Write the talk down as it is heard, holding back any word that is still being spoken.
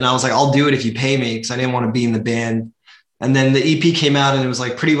And I was like, I'll do it if you pay me, because I didn't want to be in the band. And then the EP came out and it was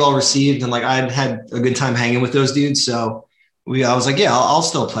like pretty well received. And like I'd had a good time hanging with those dudes. So I was like, yeah, I'll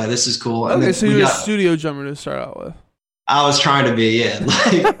still play. This is cool. And okay, so you're a studio drummer to start out with. I was trying to be, yeah.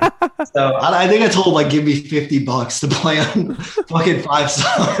 So I think I told him, like, give me $50 to play on fucking 5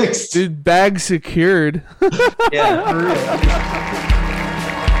 songs. Dude, bag secured. Yeah, for real.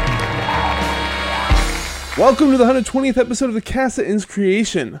 Welcome to the 120th episode of the Cast That Ends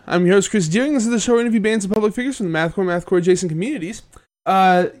Creation. I'm your host, Chris Deering. This is the show where I interview bands and public figures from the mathcore adjacent communities.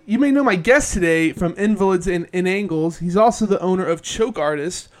 You may know my guest today from Invalids and In Angles. He's also the owner of Choke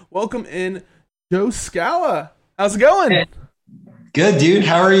Artist. Welcome in, Joe Scala. How's it going? Good, dude.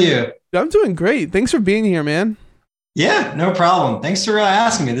 How are you? I'm doing great. Thanks for being here, man. Yeah, no problem. Thanks for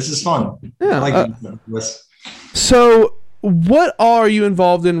asking me. This is fun. Yeah. I like this. So, what are you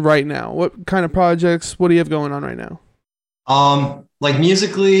involved in right now? What kind of projects? What do you have going on right now? Like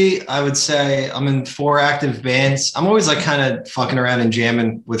musically, I would say I'm in 4 active bands. I'm always like kind of fucking around and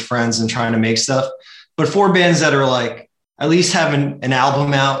jamming with friends and trying to make stuff. But 4 bands that are like at least having an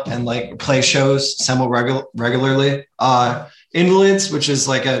album out and like play shows somewhat regularly. Invalids, which is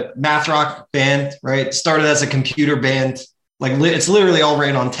like a math rock band, right? Started as a computer band. Like it's literally all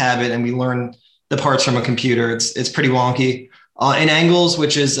written on tablet and we learn the parts from a computer. It's pretty wonky. In Angles,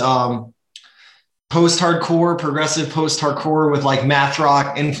 which is post-hardcore, progressive post-hardcore with like math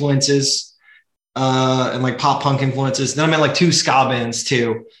rock influences and like pop punk influences. Then I'm in like 2 ska bands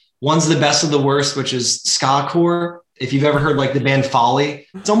too. One's the best of the worst, which is ska core. If you've ever heard like the band Folly,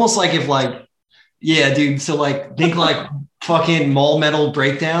 it's almost like if like, yeah, dude. So like think like fucking mall metal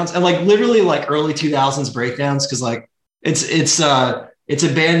breakdowns and like literally like early 2000s breakdowns. Cause like it's a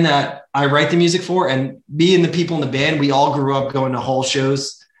band that I write the music for, and me and the people in the band, we all grew up going to hall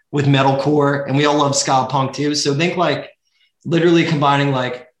shows with metalcore and we all love ska punk too. So think like literally combining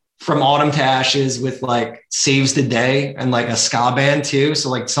like From Autumn to Ashes with like Saves the Day and like a ska band too. So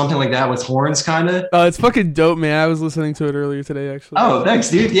like something like that with horns kind of. Oh, it's fucking dope, man. I was listening to it earlier today, actually. Oh, thanks,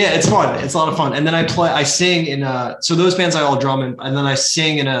 dude. Yeah, it's fun. It's a lot of fun. And then I sing in so those bands I all drum in, and then I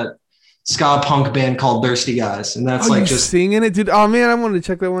sing in a ska punk band called Thirsty Guys. And that's like just singing it, dude. Oh man, I wanted to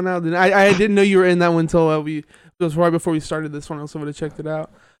check that one out. I didn't know you were in that one until it was right before we started this one. I also would have checked it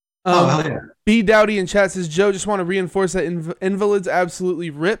out. Hell yeah. B Dowdy in chat says, Joe, just want to reinforce that Invalids absolutely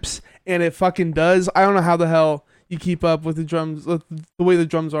rips, and it fucking does. I don't know how the hell you keep up with the drums, the way the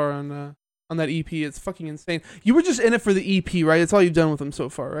drums are on that EP. It's fucking insane. You were just in it for the EP, right? That's all you've done with them so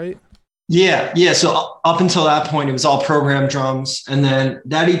far, right? Yeah. So up until that point, it was all programmed drums, and then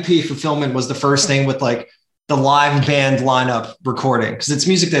that EP Fulfillment was the first thing with like the live band lineup recording, because it's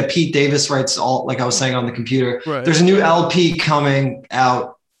music that Pete Davis writes all, like I was saying, on the computer. Right. There's a new LP coming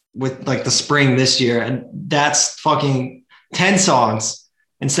out with like the spring this year, and that's fucking 10 songs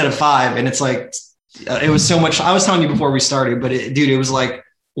instead of 5, and it's like it was so much. I was telling you before we started, but it was like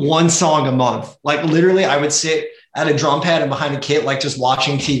 1 song a month. Like literally I would sit at a drum pad and behind a kit, like just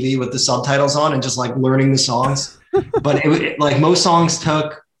watching TV with the subtitles on and just like learning the songs. But it like most songs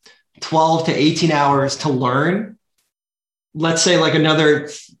took 12 to 18 hours to learn. Let's say like another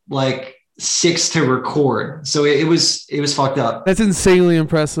like 6 to record. So it was fucked up. That's insanely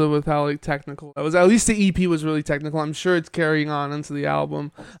impressive with how like technical that was. At least the EP was really technical. I'm sure it's carrying on into the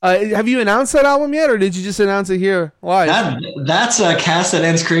album. Have you announced that album yet, or did you just announce it here live? That's a Cast That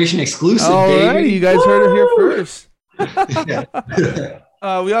Ends Creation exclusive, baby. Right, you guys heard it here first.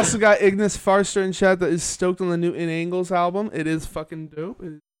 Yeah. We also got Ignis Farster in chat that is stoked on the new In Angles album. It is fucking dope.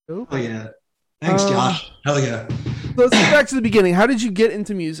 It is dope. Oh yeah. Thanks, Josh. Hell yeah. So let's get back to the beginning. How did you get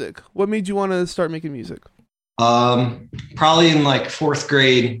into music? What made you want to start making music? Probably in like 4th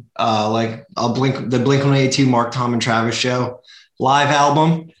grade, like the Blink-182 Mark, Tom, and Travis show live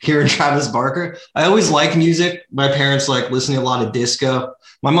album here in Travis Barker. I always liked music. My parents like listening to a lot of disco.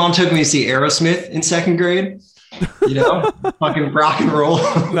 My mom took me to see Aerosmith in 2nd grade. You know, fucking rock and roll.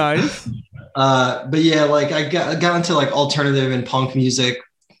 Nice. But yeah, like I got into like alternative and punk music,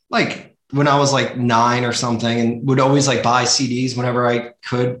 like when I was like 9 or something, and would always like buy CDs whenever I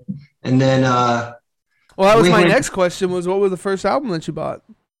could. And then, well, that was my next question was, what was the first album that you bought?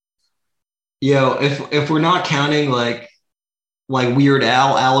 If we're not counting like Weird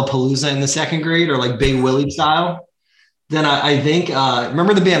Al, Alapalooza in the 2nd grade, or like Big Willie style, then I think,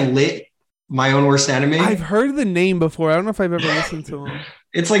 remember the band Lit, My Own Worst Enemy? I've heard the name before. I don't know if I've ever listened to them.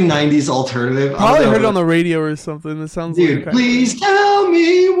 It's like 90s alternative. Probably heard it on the radio or something. It sounds dude, like please tell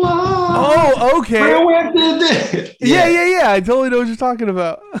me why. Oh, okay. Yeah. I totally know what you're talking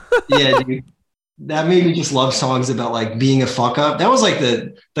about. Yeah, dude. that made me just love songs about like being a fuck up. That was like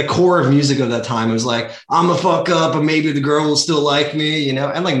the core of music of that time. It was like, I'm a fuck up, but maybe the girl will still like me, you know,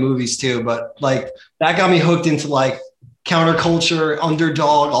 and like movies too. But like that got me hooked into like counterculture,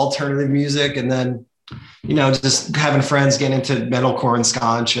 underdog, alternative music, and then, you know, just having friends get into metalcore and ska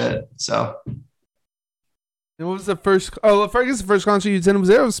and shit. So. And what was the first? Oh, I guess the first concert you attended was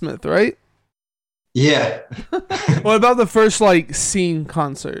Aerosmith, right? Yeah. What about the first like scene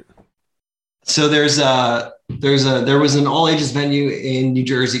concert? So there was an all ages venue in New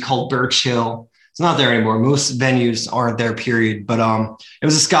Jersey called Birch Hill. It's not there anymore. Most venues aren't there, period. But it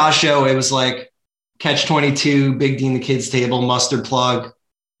was a ska show. It was like Catch 22, Big D and the Kids Table, Mustard Plug.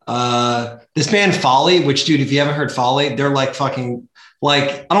 This band Folly, which, dude, if you haven't heard Folly, they're like fucking like,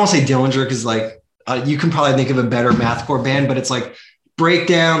 I don't want to say Dillinger because like you can probably think of a better mathcore band, but it's like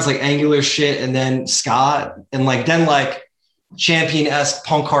breakdowns, like angular shit, and then ska, and like then like Champion-esque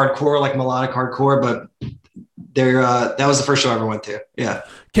punk hardcore, like melodic hardcore, but that was the first show I ever went to. Yeah.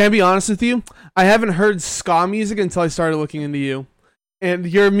 Can I be honest with you? I haven't heard ska music until I started looking into you. And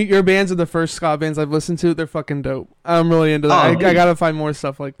your bands are the first ska bands I've listened to. They're fucking dope. I'm really into that. I gotta find more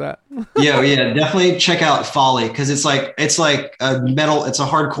stuff like that. yeah, definitely check out Folly because it's like a metal. It's a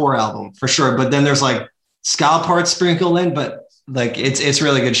hardcore album for sure. But then there's like ska parts sprinkled in, but like it's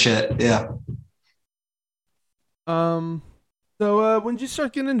really good shit. Yeah. So when did you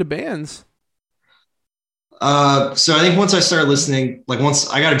start getting into bands? So I think once I started listening, like once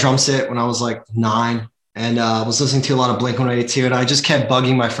I got a drum set when I was like 9, and was listening to a lot of Blink-182, and I just kept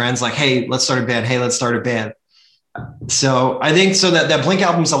bugging my friends like, hey, let's start a band. Hey, let's start a band. So I think that Blink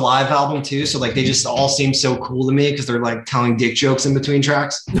album's a live album too. So like they just all seem so cool to me because they're like telling dick jokes in between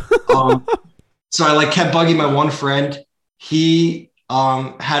tracks. So I like kept bugging my one friend. He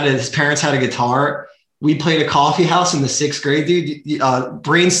his parents had a guitar. We played a coffee house in the 6th grade, dude.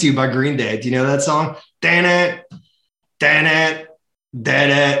 Brain Stew by Green Day. Do you know that song? Dan it.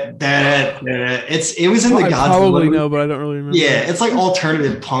 It was in the Godzilla. I probably know, but I don't really remember. Yeah, it's like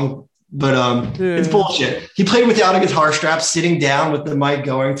alternative punk, but it's bullshit. He played without a guitar strap, sitting down with the mic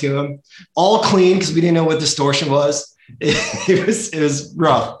going to him, all clean because we didn't know what distortion was. It was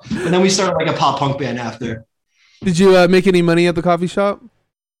rough. And then we started like a pop punk band after. Did you make any money at the coffee shop?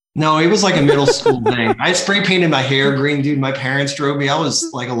 No, it was like a middle school thing. I spray painted my hair green, dude. My parents drove me. I was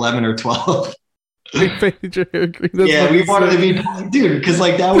like 11 or 12. Painted your hair green. Yeah, we wanted to be, dude, because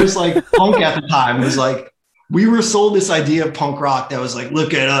like that was like punk at the time. It was like we were sold this idea of punk rock that was like,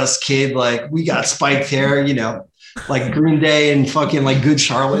 look at us, kid. Like we got spiked hair, you know, like Green Day and fucking like Good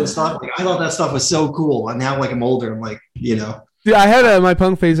Charlotte and stuff. Like I thought that stuff was so cool. And now like I'm older, I'm like, you know. Yeah, I had my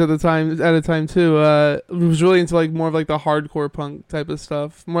punk phase at a time too. Was really into like more of like the hardcore punk type of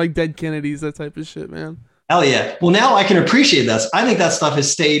stuff, more like Dead Kennedys, that type of shit, man. Hell yeah! Well, now I can appreciate that. I think that stuff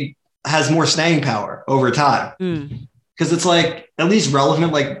has more staying power over time because it's like at least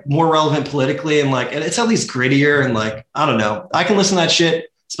relevant, like more relevant politically, and like it's at least grittier and like I don't know. I can listen to that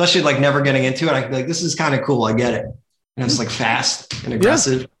shit, especially like never getting into it. I can be like, this is kind of cool. I get it, and it's like fast and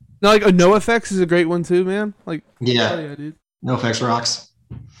aggressive. Yeah. No, like NoFX is a great one too, man. Like yeah, dude. NoFX rocks.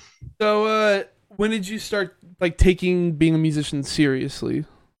 So, when did you start like taking being a musician seriously?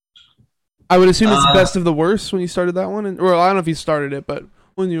 I would assume it's Best of the Worst when you started that one, or I don't know if you started it, but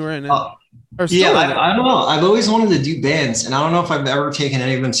when you were in it. Yeah, I don't know. I've always wanted to do bands, and I don't know if I've ever taken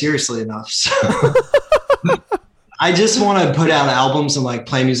any of them seriously enough. So I just want to put out albums and like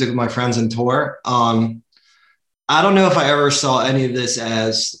play music with my friends and tour. I don't know if I ever saw any of this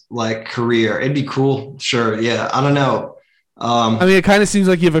as like career. It'd be cool, sure. Yeah, I don't know. I mean, it kind of seems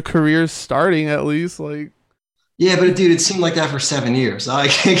like you have a career starting at least. Like, yeah, but dude, it seemed like that for 7 years. I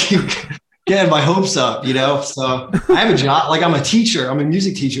can't keep getting my hopes up, you know. So I have a job. Like I'm a teacher. I'm a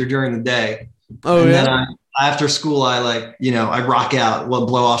music teacher during the day. Oh, and then after school, I like, you know, I rock out,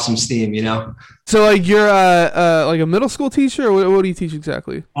 blow off some steam, you know. So like you're like a middle school teacher, or what do you teach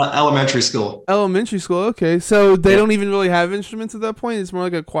exactly? Elementary school. Elementary school. Okay, so they don't even really have instruments at that point. It's more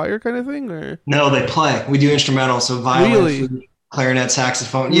like a choir kind of thing, or no? They play. We do instrumental, so violin, flute, clarinet,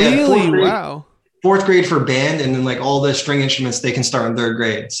 saxophone. Yeah, really? Wow. 4th grade for band, and then like all the string instruments they can start in 3rd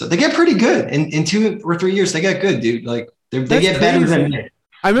grade. So they get pretty good in 2 or 3 years. They get good, dude. Like they get better than me.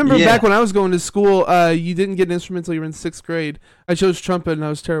 I remember back when I was going to school, you didn't get an instrument until you were in 6th grade. I chose trumpet, and I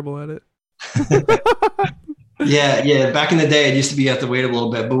was terrible at it. Yeah. Back in the day, it used to be you have to wait a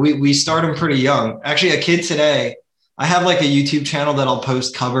little bit, but we start them pretty young. Actually, a kid today, I have like a YouTube channel that I'll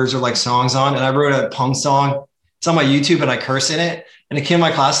post covers or like songs on, and I wrote a punk song it's on my YouTube and I curse in it. And a kid in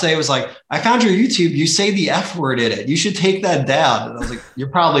my class today was like, I found your YouTube. You say the F word in it. You should take that down. And I was like, you're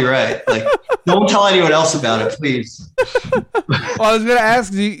probably right. Like, don't tell anyone else about it, please. Well, I was going to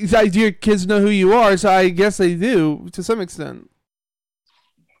ask, do your kids know who you are? So I guess they do to some extent.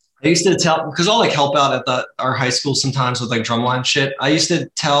 I used to tell, because I'll like help out at our high school sometimes with like drumline shit. I used to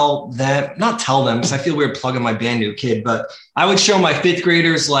not tell them because I feel weird plugging my band to a kid, but I would show my fifth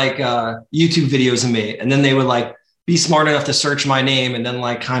graders like YouTube videos of me, and then they would like be smart enough to search my name and then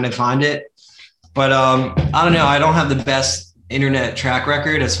like kind of find it. But I don't know. I don't have the best internet track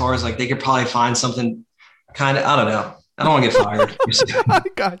record as far as like they could probably find something kind of, I don't know. I don't want to get fired. I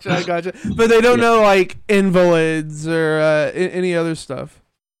gotcha. But they don't know like Invalids or any other stuff.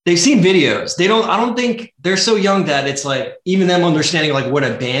 They've seen videos. I don't think they're so young that it's like even them understanding like what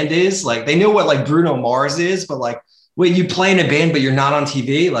a band is. Like they know what like Bruno Mars is, but like wait, you play in a band, but you're not on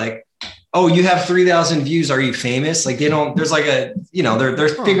TV. Like, oh, you have 3,000 views. Are you famous? Like they don't, there's like a, they're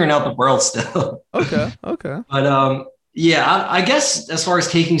figuring out the world still. Okay. But yeah, I guess as far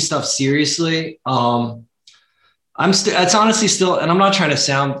as taking stuff seriously, it's honestly still, and I'm not trying to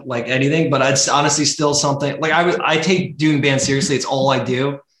sound like anything, but it's honestly still something like I take doing band seriously. It's all I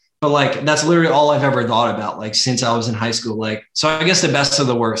do. But like, that's literally all I've ever thought about, like since I was in high school. Like, so I guess the best of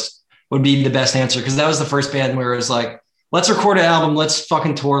the worst would be the best answer. Cause that was the first band where it was like, let's record an album. Let's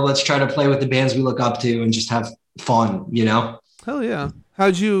fucking tour. Let's try to play with the bands we look up to and just have fun, Hell yeah.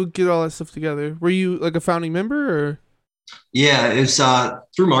 How'd you get all that stuff together? Were you like a founding member or? Yeah, it's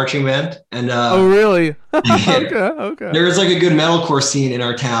through marching band. And oh really? Yeah. Okay. There was like a good metalcore scene in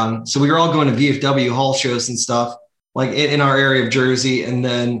our town. So we were all going to VFW hall shows and stuff. Like in our area of Jersey. And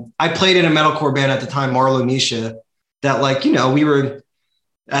then I played in a metalcore band at the time, Marlo Nisha, that like, we were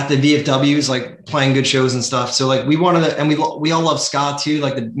at the VFWs, like playing good shows and stuff. So like we wanted to, and we all love ska too,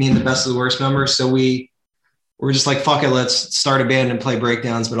 like me and the best of the worst members. So we were just like, fuck it, let's start a band and play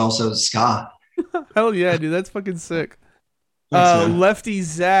breakdowns, but also ska. Hell yeah, dude. That's fucking sick. Thanks, Lefty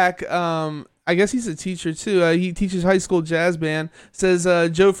Zach, I guess he's a teacher too. He teaches high school jazz band. Says,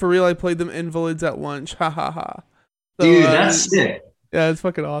 Joe, for real, I played them Invalids at lunch. Ha ha ha. So, dude, that's sick. Yeah, it's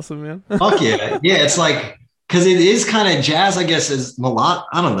fucking awesome, man. Fuck yeah. Yeah, it's like, because it is kind of jazz, I guess, is melodic.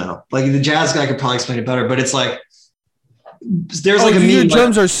 I don't know. Like the jazz guy could probably explain it better, but it's like, there's like a meme. Your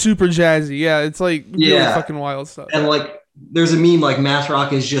drums are super jazzy. Yeah, it's like really fucking wild stuff. And like, there's a meme like math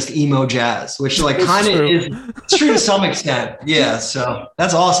rock is just emo jazz, which like kind of is true to some extent. Yeah, so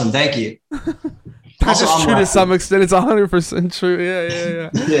that's awesome. Thank you. That's just true to some extent. It's 100% true.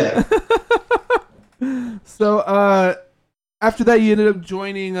 Yeah. So after that, you ended up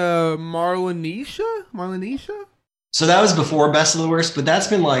joining Marlanisha? So that was before Best of the Worst, but that's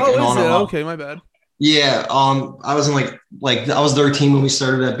been like an on and off. Okay, my bad. Yeah, I was in like I was 13 when we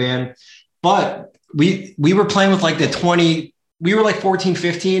started that band, but we were playing with like we were like 14,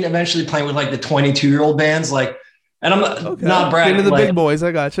 15, eventually playing with like the 22-year-old bands, like, and I'm not bragging. Into the big boys,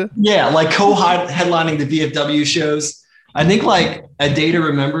 I gotcha. Yeah, like co-headlining the VFW shows. I think like a Data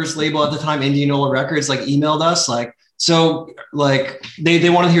Remembers label at the time, Indianola Records, like emailed us, like, so like they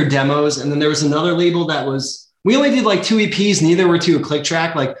wanted to hear demos. And then there was another label we only did like 2 EPs, neither were to a click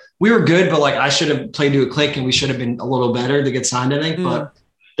track. Like we were good, but like I should have played to a click and we should have been a little better to get signed, I think. But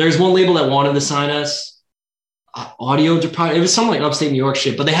there's one label that wanted to sign us, Audio Deprived. It was some like upstate New York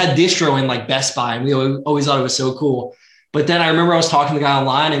shit, but they had distro in like Best Buy, and we always thought it was so cool. But then I remember I was talking to the guy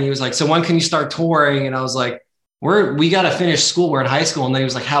online, and he was like, "So when can you start touring?" And I was like, "We got to finish school. We're in high school." And then he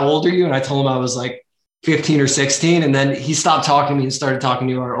was like, "How old are you?" And I told him I was like 15 or 16. And then he stopped talking to me and started talking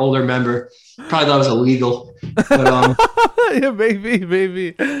to our older member. Probably thought it was illegal. But, yeah,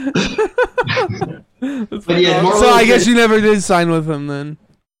 maybe. But yeah, so I guess you never did sign with him then.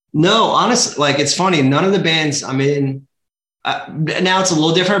 No, honestly, like it's funny. None of the bands I'm in, now it's a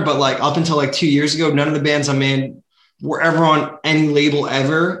little different, but like up until like 2 years ago, none of the bands I'm in were ever on any label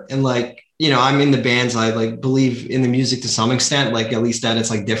ever. And like, I'm in the bands. I like believe in the music to some extent, like at least that it's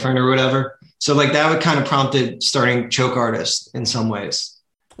like different or whatever. So like that would kind of prompted starting Choke Artist in some ways.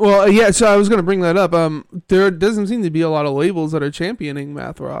 Well, yeah. So I was going to bring that up. There doesn't seem to be a lot of labels that are championing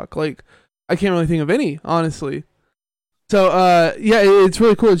math rock. Like I can't really think of any, honestly. So, yeah, it's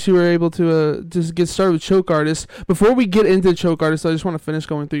really cool that you were able to just get started with Choke Artist. Before we get into Choke Artist, I just want to finish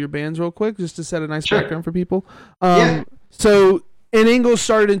going through your bands real quick, just to set a nice background for people. So, In Angles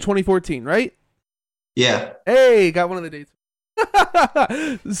started in 2014, right? Yeah. Hey, got one of the dates.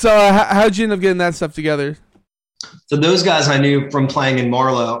 So, how'd you end up getting that stuff together? So those guys I knew from playing in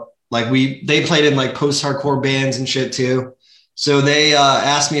Marlow. Like they played in like post-hardcore bands and shit too. So they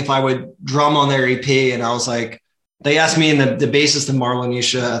asked me if I would drum on their EP, and I was like, they asked me and the bassist of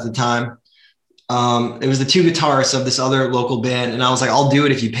Marlanisha at the time. It was the two guitarists of this other local band. And I was like, I'll do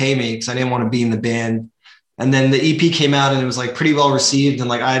it if you pay me, because I didn't want to be in the band. And then the EP came out and it was like pretty well received. And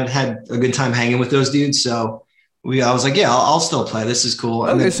like I had a good time hanging with those dudes. So I was like, yeah, I'll still play. This is cool.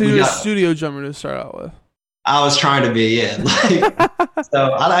 And okay, so you're a studio drummer to start out with. I was trying to be, yeah. Like,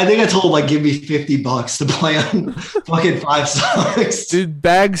 so I think I told him like, give me $50 to play on fucking 5 songs. Dude,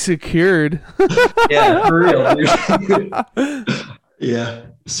 bag secured. Yeah, for real, dude. Yeah.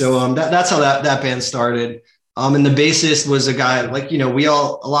 So that's how that band started. And the bassist was a guy like, a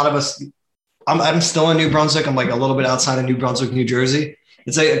lot of us, I'm still in New Brunswick. I'm like a little bit outside of New Brunswick, New Jersey.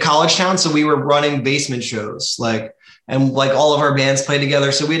 It's like a college town. So we were running basement shows, and like all of our bands played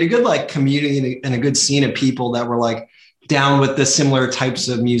together. So we had a good like community and a good scene of people that were like down with the similar types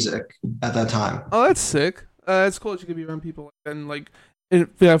of music at that time. Oh, that's sick. That's cool that you could be around people and like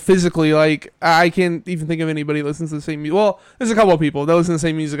physically. Like I can't even think of anybody who listens to the same music. Well, there's a couple of people that listen to the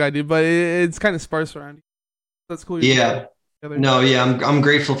same music I do, but it's kind of sparse around here. That's cool. Yeah. No, yeah, I'm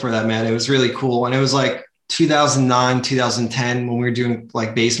grateful for that, man. It was really cool. And it was like 2009, 2010 when we were doing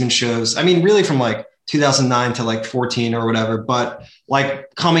like basement shows. I mean, really from like 2009 to like 14 or whatever, but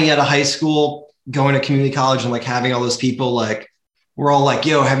like coming out of high school, going to community college and like having all those people, like we're all like,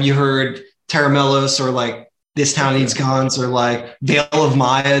 yo, have you heard Taramellos or like This Town Needs Guns or like Veil of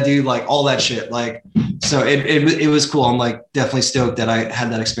Maya, dude, like all that shit. Like, so it was cool. I'm like definitely stoked that I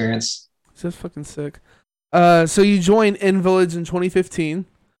had that experience. That's fucking sick. So you joined Invalids in 2015.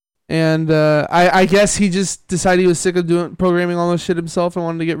 And I guess he just decided he was sick of doing programming all this shit himself and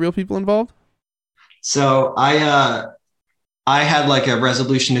wanted to get real people involved. So I had like a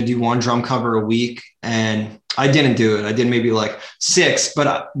resolution to do 1 drum cover a week, and I didn't do it. I did maybe like 6,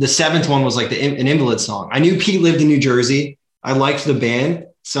 but the 7th one was like an Invalid song. I knew Pete lived in New Jersey. I liked the band.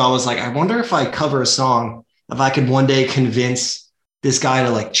 So I was like, I wonder if I cover a song, if I could one day convince this guy to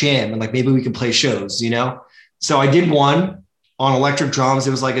like jam and like maybe we could play shows, So I did one on electric drums.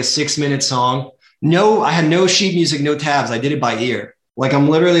 It was like a 6-minute song. No, I had no sheet music, no tabs. I did it by ear. Like I'm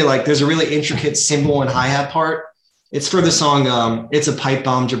literally like, there's a really intricate cymbal and hi-hat part. It's for the song, It's a Pipe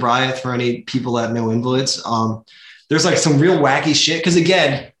Bomb Jabriath, for any people that know Invalids. There's like some real wacky shit. Cause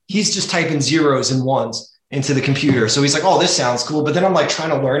again, he's just typing 0s and 1s into the computer. So he's like, oh, this sounds cool. But then I'm like trying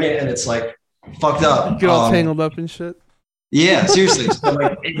to learn it and it's like fucked up. Get all tangled up and shit. Yeah, seriously. So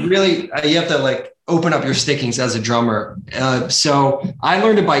like, it really, you have to like open up your stickings as a drummer. So I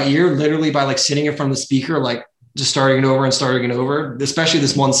learned it by ear, literally by like sitting in front of the speaker, like just starting it over and starting it over, especially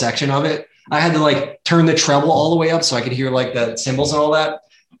this one section of it. I had to like turn the treble all the way up so I could hear like the cymbals and all that.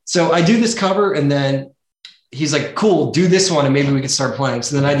 So I do this cover and then he's like, cool, do this one and maybe we can start playing.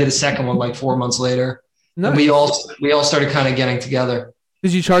 So then I did a second one like 4 months later. Nice. And we all started kind of getting together.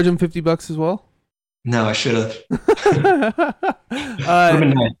 Did you charge him $50 as well? No, I should have.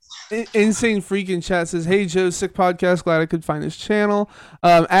 Insane Freak in chat says, hey Joe, sick podcast, glad I could find his channel.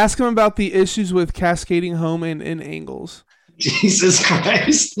 Ask him about the issues with cascading home and in angles. Jesus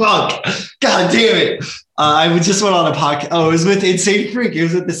Christ. Fuck. God damn it. I just went on a podcast. Oh, it was with Insane Freak. It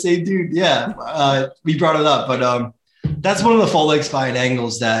was with the same dude. Yeah. We brought it up, but that's one of the fault leg spine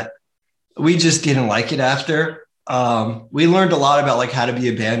angles that we just didn't like it after. We learned a lot about like how to be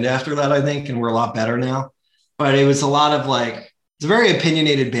a band after that, I think, and we're a lot better now. But it was a lot of like, it's a very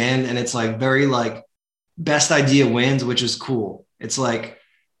opinionated band, and it's like very like best idea wins, which is cool. It's like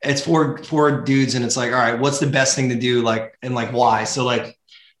it's four dudes, and it's like, all right, what's the best thing to do, like, and like why? So like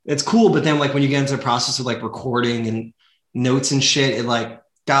it's cool, but then like when you get into the process of like recording and notes and shit, it like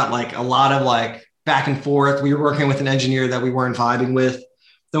got like a lot of like back and forth. We were working with an engineer that we weren't vibing with.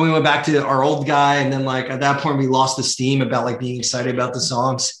 Then we went back to our old guy. And then like, at that point we lost the steam about like being excited about the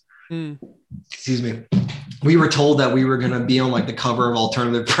songs. Excuse me. We were told that we were going to be on like the cover of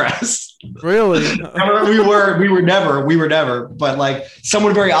Alternative Press. Really? we were never, but like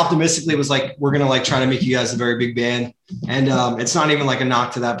someone very optimistically was like, we're going to like try to make you guys a very big band. And it's not even like a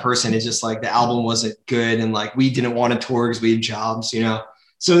knock to that person. It's just like the album wasn't good. And like, we didn't want to tour because we had jobs,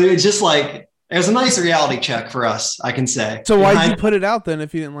 So it's just like, it was a nice reality check for us, I can say. So why did you put it out then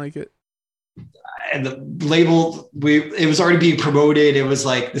if you didn't like it? And the label, it was already being promoted. It was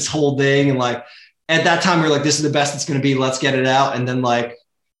like this whole thing. And like, at that time we were like, this is the best it's going to be. Let's get it out. And then like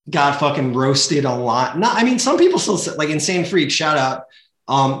got fucking roasted a lot. No, I mean, some people still like Insane Freak, shout out,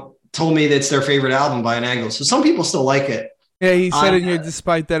 told me that it's their favorite album by an angle. So some people still like it. Yeah. He said in here,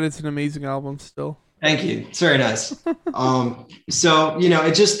 despite that, it's an amazing album still. Thank you. It's very nice. So,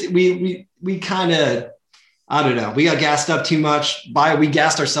 it just, we kind of, I don't know. We got gassed up too much. We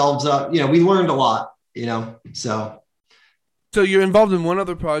gassed ourselves up. We learned a lot, so. So you're involved in one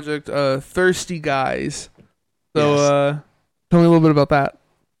other project, Thirsty Guys. So yes. Tell me a little bit about that.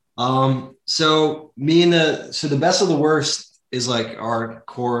 So the best of the worst is like our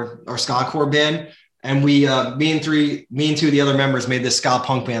ska core band. And me and two of the other members made this ska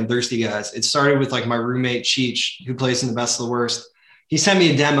punk band, Thirsty Guys. It started with like my roommate Cheech, who plays in the best of the worst. He sent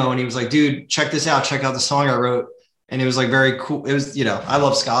me a demo and he was like, dude, check this out. Check out the song I wrote. And it was like very cool. It was, I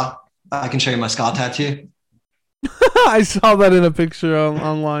love ska. I can show you my ska tattoo. I saw that in a picture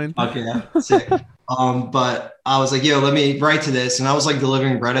online. Okay, sick. But I was like, yo, let me write to this. And I was like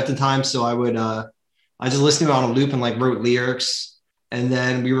delivering bread at the time. So I just listened to it on a loop and like wrote lyrics. And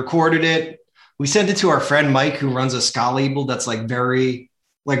then we recorded it. We sent it to our friend Mike, who runs a ska label that's like very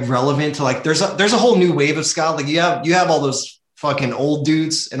like relevant to like, there's a whole new wave of ska. Like you have all those fucking old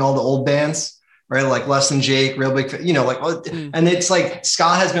dudes and all the old bands, right? Like Less Than Jake, Real Big, and it's like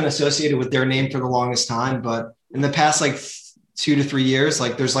ska has been associated with their name for the longest time. But in the past, like 2 to 3 years,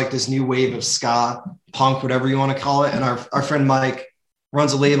 like there's like this new wave of ska, punk, whatever you want to call it. And our friend Mike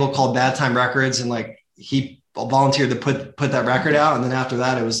runs a label called Bad Time Records. And like, he volunteered to put that record out. And then after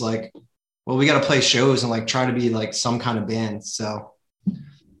that, it was like, well, we got to play shows and like try to be like some kind of band. So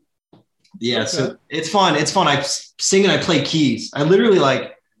yeah, okay. So it's fun. It's fun. I sing and I play keys. I literally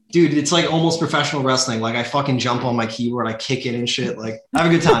like, dude, it's like almost professional wrestling. Like I fucking jump on my keyboard, I kick it and shit. Like I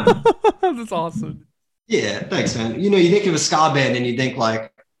have a good time. That's awesome. Yeah, thanks, man. You think of a ska band and you think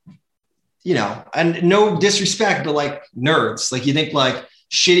like, and no disrespect, but like nerds. Like you think like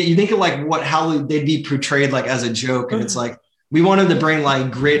shit. You think of like how they'd be portrayed like as a joke, and it's like we wanted to bring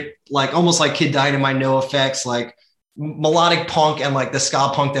like grit, like almost like Kid Dynamite, No Effects, like melodic punk and like the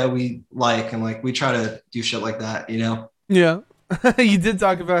ska punk that we like, and like we try to do shit like that, Yeah. You did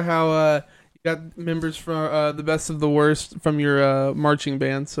talk about how you got members from the best of the worst from your marching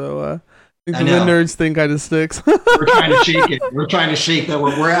band, so I think the nerds thing kind of sticks. We're trying to shake it. We're trying to shake that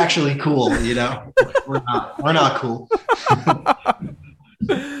we're actually cool, We're not cool.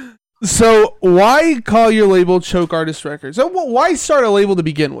 So why call your label Choke Artist Records? So why start a label to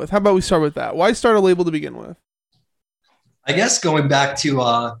begin with? How about we start with that? Why start a label to begin with? I guess going back to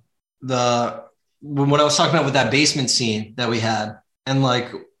when I was talking about with that basement scene that we had, and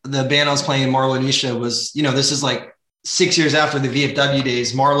like the band I was playing in Marlo Nisha was, this is like 6 years after the VFW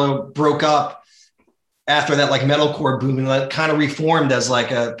days. Marlo broke up after that like metalcore boom and like kind of reformed as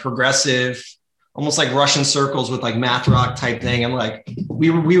like a progressive, almost like Russian circles with like math rock type thing. And like we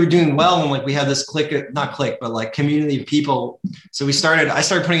were doing well, and like we had this but like community of people. So I started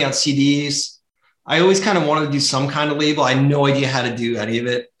putting out CDs. I always kind of wanted to do some kind of label. I had no idea how to do any of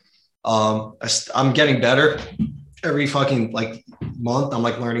it. I'm getting better every fucking like month. I'm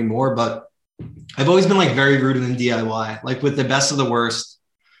like learning more, but I've always been like very rooted in DIY. Like with the best of the worst,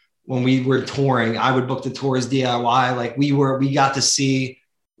 when we were touring, I would book the tours DIY. Like we got to see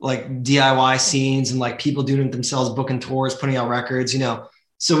like DIY scenes and like people doing it themselves, booking tours, putting out records,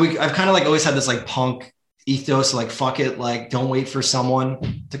 So I've kind of like always had this like punk ethos, like fuck it, like don't wait for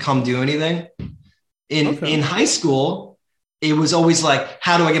someone to come do anything. In high school, it was always like,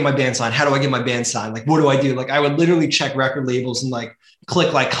 how do I get my band signed? How do I get my band signed? Like, what do I do? Like, I would literally check record labels and like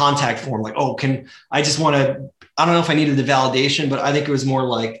click like contact form. Like, I don't know if I needed the validation, but I think it was more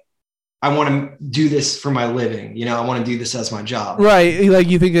like, I want to do this for my living. I want to do this as my job. Right. Like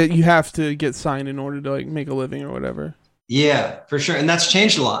you think that you have to get signed in order to like make a living or whatever. Yeah, for sure. And that's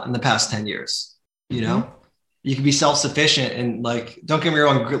changed a lot in the past 10 years. You can be self-sufficient, and like, don't get me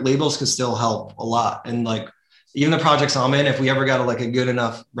wrong, labels can still help a lot. And like, even the projects I'm in, if we ever got a good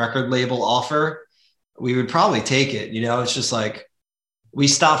enough record label offer, we would probably take it. It's just like, we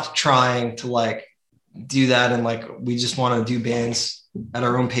stopped trying to like do that. And like, we just want to do bands at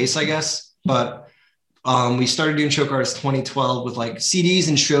our own pace, I guess. But we started doing Choke Artists 2012 with like CDs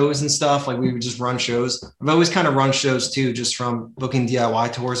and shows and stuff. Like we would just run shows. I've always kind of run shows too, just from booking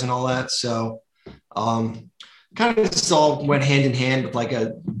DIY tours and all that. So kind of just all went hand in hand with like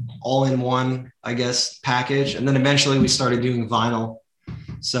a all-in-one, I guess, package. And then eventually we started doing vinyl.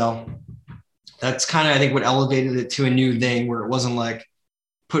 So that's kind of, I think, what elevated it to a new thing where it wasn't like,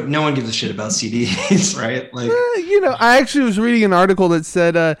 no one gives a shit about CDs, right? Like, I actually was reading an article that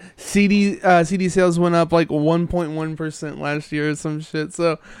said CD sales went up like 1.1% last year or some shit.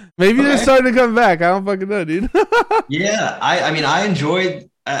 So maybe they're starting to come back. I don't fucking know, dude. Yeah, I enjoyed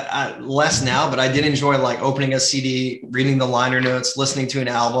less now, but I did enjoy like opening a CD, reading the liner notes, listening to an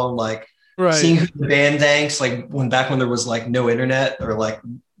album, like seeing who the band thanks, like when there was like no internet or like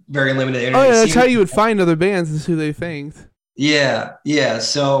very limited internet. Oh yeah, that's how you would find other bands, is who they thanked. Yeah.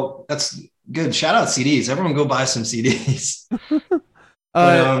 So that's good. Shout out CDs. Everyone go buy some CDs.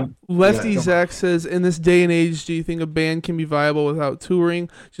 Lefty Zach says, in this day and age, do you think a band can be viable without touring,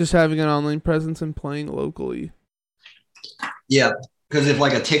 just having an online presence and playing locally? Yeah. Because if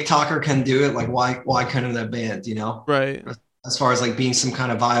like a TikToker can do it, like why couldn't that band, Right. As far as like being some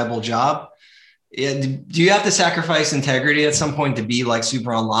kind of viable job. Yeah, do you have to sacrifice integrity at some point to be like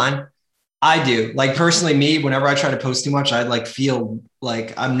super online? I do. Like personally, me, whenever I try to post too much, I like feel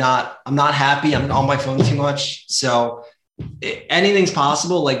like I'm not happy. I'm on my phone too much. So anything's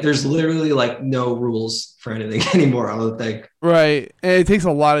possible. Like there's literally like no rules for anything anymore, I don't think. Right. And it takes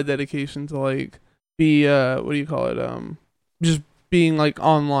a lot of dedication to like be what do you call it? Just being like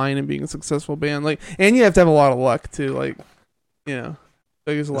online and being a successful band. Like, and you have to have a lot of luck too. Like, like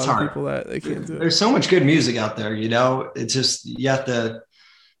there's a lot of people that they can't do it. There's so much good music out there, It's just you have to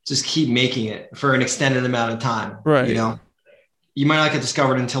just keep making it for an extended amount of time. Right. You might not get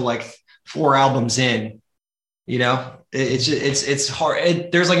discovered until like 4 albums in, it's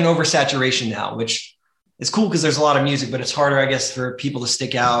hard. There's like an oversaturation now, which is cool because there's a lot of music, but it's harder, I guess, for people to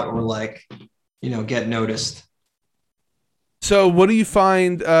stick out or like, get noticed. So what do you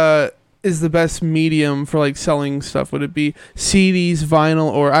find is the best medium for like selling stuff? Would it be CDs,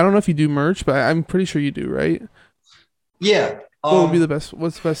 vinyl, or I don't know if you do merch, but I'm pretty sure you do, right? Yeah. What would be the best?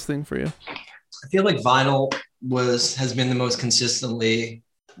 What's the best thing for you? I feel like vinyl has been the most consistently.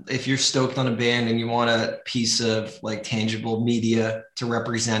 If you're stoked on a band and you want a piece of like tangible media to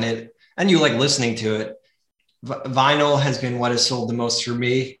represent it, and you like listening to it, vinyl has been what has sold the most for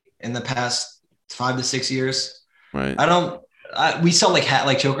me in the past 5 to 6 years. Right. We sell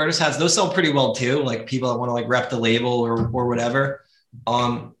like choke artist hats. Those sell pretty well too. Like people that want to like rep the label or whatever.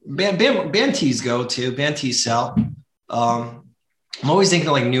 Band tees go too. Band tees sell. I'm always thinking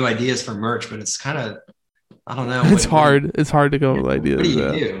of like new ideas for merch, but it's kind of, I don't know. It's hard. It's hard to come up with ideas. What do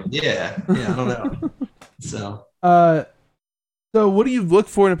you do? Yeah, I don't know. So what do you look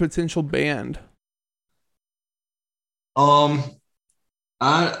for in a potential band?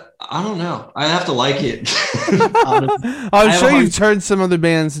 I don't know. I have to like it. I'm sure you've turned some other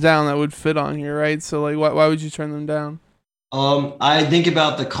bands down that would fit on here, right? So like, why would you turn them down? I think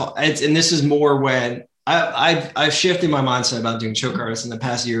about and this is more when I've shifted my mindset about doing choke artists in the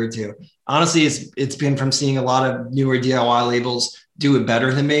past year or two. Honestly, it's been from seeing a lot of newer DIY labels do it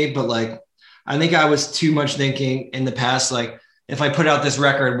better than me. But like, I think I was too much thinking in the past, like, if I put out this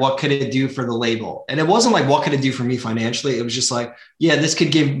record, what could it do for the label? And it wasn't like, what could it do for me financially? It was just like, yeah, this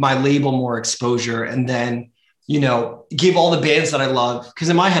could give my label more exposure. And then, give all the bands that I love. Because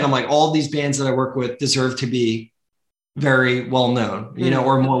in my head, I'm like, all these bands that I work with deserve to be very well known,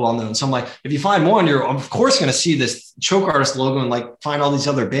 or more well known. So I'm like, if you find one, you're of course going to see this choke artist logo and like find all these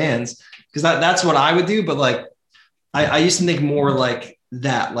other bands, because that's what I would do. But like, I used to think more like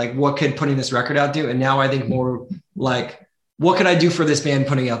that, like what could putting this record out do? And now I think more like, what could I do for this band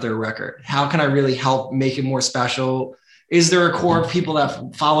putting out their record? How can I really help make it more special? Is there a core of people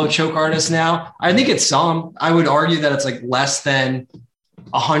that follow choke artists now? I think it's some. I would argue that it's like less than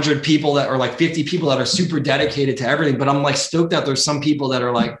 100 people that are like 50 people that are super dedicated to everything. But I'm like stoked that there's some people that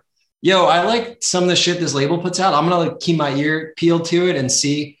are like, yo, I like some of the shit this label puts out. I'm going to like keep my ear peeled to it and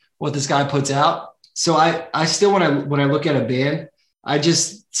see what this guy puts out. So I still, when I look at a band, I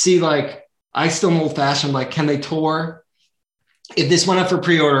just see like, I still am old fashioned. Like, can they tour? If this went up for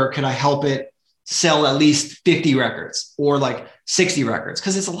pre-order, could I help it sell at least 50 records or like 60 records?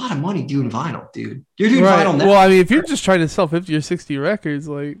 Because it's a lot of money doing vinyl, dude. You're doing vinyl now. Well, I mean, if you're just trying to sell 50 or 60 records,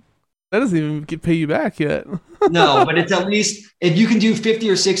 like that doesn't even pay you back yet. No, but it's at least, if you can do 50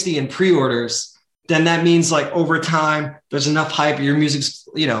 or 60 in pre-orders, then that means like over time, there's enough hype. Your music's,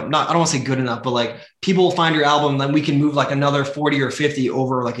 I don't want to say good enough, but like people will find your album, then we can move like another 40 or 50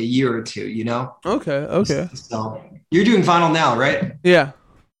 over like a year or two, Okay. So you're doing vinyl now, right? Yeah.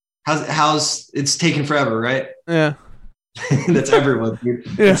 How's it's taken forever, right? Yeah. That's everyone, dude.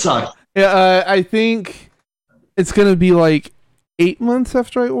 Yeah. It sucks. Yeah, I think it's gonna be like 8 months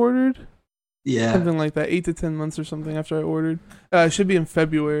after I ordered. Yeah. Something like that. 8 to 10 months or something after I ordered. It should be in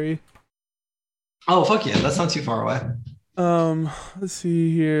February. Oh, fuck yeah. That's not too far away. Let's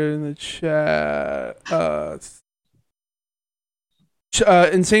see here in the chat.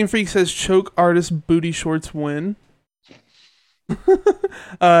 Insane Freak says choke artist booty shorts win.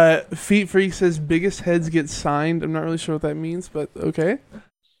 Feet Freak says biggest heads get signed. I'm not really sure what that means, but okay.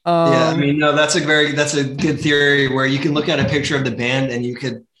 Yeah, I mean, no, that's a good theory where you can look at a picture of the band and you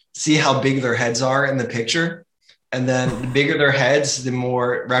could see how big their heads are in the picture. And then the bigger their heads, the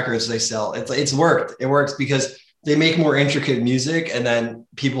more records they sell. It's worked. It works because they make more intricate music and then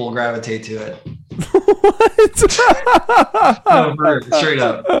people will gravitate to it. What? No, straight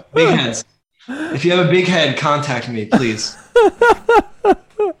up. Big heads. If you have a big head, contact me, please.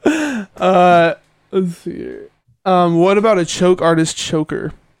 Let's see here. What about a choke artist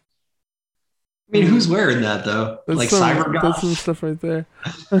choker? I mean, who's wearing that though? That's Like some, cyber that's some goth? stuff right there.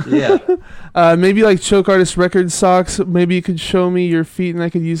 Yeah. Maybe like choke artist record socks. Maybe you could show me your feet and I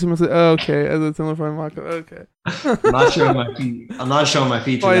could use them as okay, as a telephone marker. Okay. I'm not showing my feet. I'm not showing my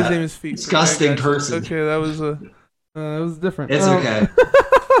feet to Why his name that is feet. disgusting Okay, person. okay, that was different. It's okay.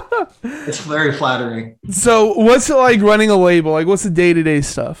 It's very flattering. So what's it like running a label? Like what's the day-to-day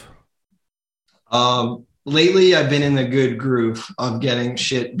stuff? Lately I've been in a good groove of getting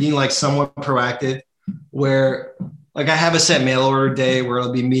shit, being like somewhat proactive, where like I have a set mail order day where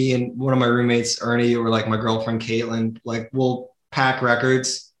it'll be me and one of my roommates, Ernie, or like my girlfriend Caitlin. Like we'll pack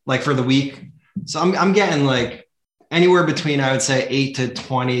records like for the week. So I'm getting like anywhere between, I would say, 8 to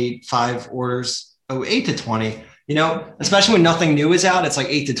 25 orders. Oh, 8 to 20. You know, especially when nothing new is out, it's like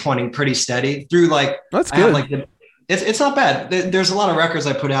 8 to 20, pretty steady through like, That's I good. have like it's not bad. There's a lot of records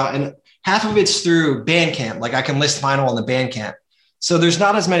I put out and half of it's through Bandcamp. Like I can list vinyl on the Bandcamp. So there's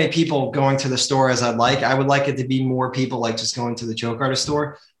not as many people going to the store as I'd like. I would like it to be more people like just going to the Choke Artist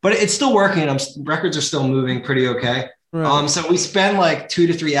store, but it's still working. Records are still moving pretty okay. Right. So we spend like 2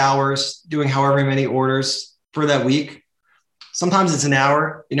 to 3 hours doing however many orders for that week. Sometimes it's an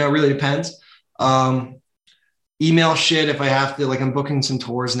hour, you know, it really depends. Email shit if I have to, like I'm booking some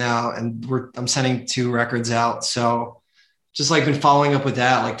tours now and I'm sending 2 records out. So just like been following up with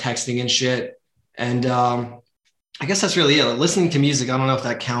that, like texting and shit. And I guess that's really it. Like, listening to music, I don't know if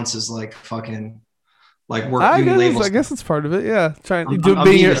that counts as like fucking like work doing labels. I guess it's part of it. Yeah, trying to I'm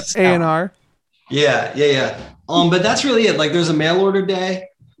being your A&R. Yeah. But that's really it. Like there's a mail order day.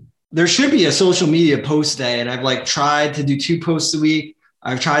 There should be a social media post day. And I've like tried to do 2 posts a week.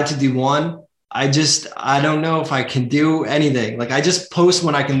 I've tried to do 1. I don't know if I can do anything. Like I just post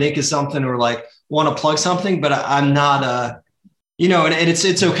when I can think of something or like want to plug something, but I'm not, you know, and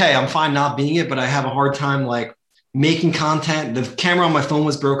it's okay. I'm fine not being it, but I have a hard time like making content. The camera on my phone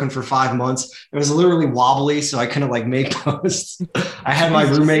was broken for 5 months. It was literally wobbly, so I couldn't like make posts. I had my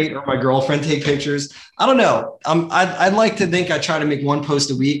roommate or my girlfriend take pictures. I don't know. I'd like to think I try to make 1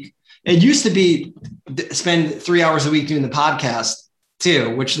 post a week. It used to be spend 3 hours a week doing the podcast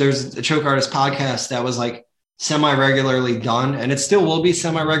too, which there's a Choke Artist podcast that was like semi-regularly done, and it still will be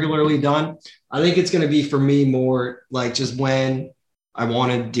semi-regularly done. I think it's going to be for me more like just when I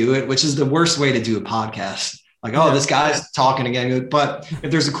want to do it, which is the worst way to do a podcast. Like, oh, this guy's talking again. But if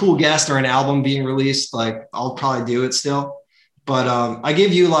there's a cool guest or an album being released, like I'll probably do it still. But I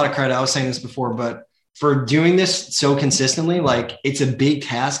give you a lot of credit. I was saying this before, but for doing this so consistently, like it's a big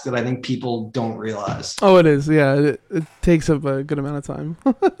task that I think people don't realize. Oh, it is. Yeah, it takes up a good amount of time.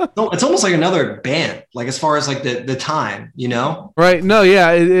 No, it's almost like another band, like as far as like the time, you know? Right. No,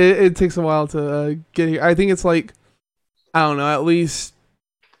 yeah, it takes a while to get here. I think it's like, I don't know, at least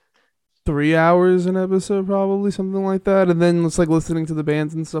 3 hours an episode, probably something like that. And then it's like listening to the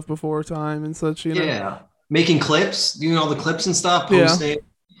bands and stuff before time and such, you know? Yeah. Making clips, doing all the clips and stuff, posting,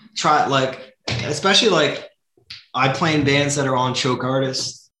 try like, especially like I play in bands that are on Choke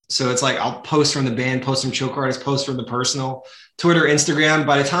Artists. So it's like I'll post from the band, post from Choke Artists, post from the personal, Twitter, Instagram.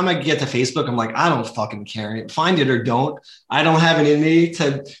 By the time I get to Facebook, I'm like, I don't fucking care. Find it or don't. I don't have it in me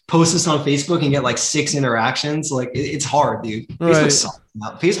to post this on Facebook and get like 6 interactions. Like it's hard, dude. Right. Facebook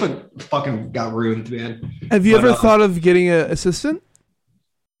sucks. Facebook fucking got ruined, man. Have you ever thought of getting an assistant?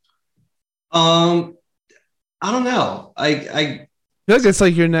 I don't know. I feel like it's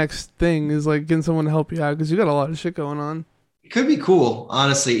like your next thing is like getting someone to help you out because you got a lot of shit going on. It could be cool,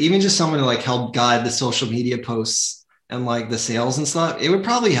 honestly. Even just someone to like help guide the social media posts and like the sales and stuff. It would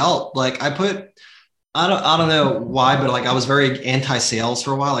probably help. Like I don't know why, but like I was very anti-sales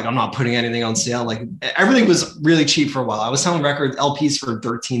for a while. Like I'm not putting anything on sale. Like everything was really cheap for a while. I was selling record LPs for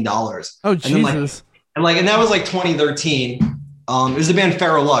 $13. Oh Jesus! And that was like 2013. It was the band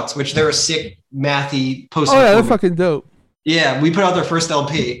Feral Lux, which they're a sick mathy post. Oh yeah, they're fucking dope. Yeah, we put out their first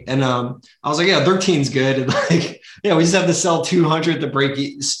LP, and I was like, yeah, 13's good. And like, yeah, we just have to sell 200 to break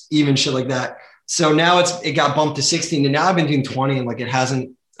even, shit like that. So now it got bumped to 16, and now I've been doing 20, and like it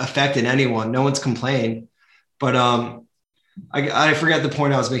hasn't affected anyone. No one's complained. But I forgot the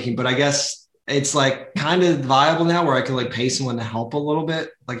point I was making, but I guess it's like kind of viable now where I can like pay someone to help a little bit.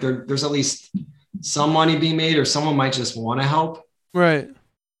 Like there's at least some money being made, or someone might just want to help. Right.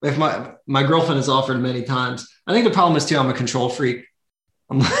 If my girlfriend has offered many times. I think the problem is too, I'm a control freak.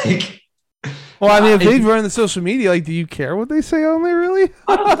 I'm like, well, I mean, if they've run the social media, like, do you care what they say on there, really?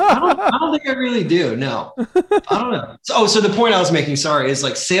 I don't think I really do. No, I don't know. So the point I was making, sorry, is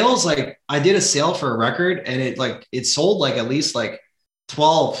like sales. Like I did a sale for a record, and it sold like at least like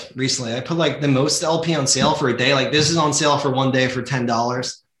 12 recently. I put like the most LP on sale for a day. Like this is on sale for one day for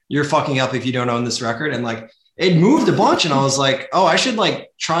 $10. You're fucking up if you don't own this record, and like it moved a bunch, and I was like, oh, I should like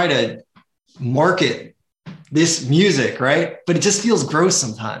try to market this music, right? But it just feels gross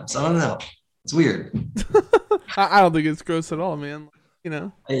sometimes. I don't know. It's weird. I don't think it's gross at all, man. You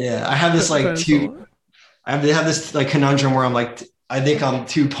know. Yeah, I have this like I have this like conundrum where I'm like, I think I'm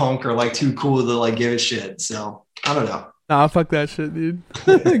too punk or like too cool to like give a shit. So I don't know. Nah, fuck that shit, dude.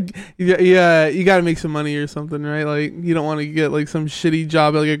 you got to make some money or something, right? Like, you don't want to get like some shitty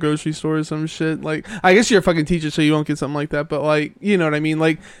job at like a grocery store or some shit. Like, I guess you're a fucking teacher, so you won't get something like that. But like, you know what I mean?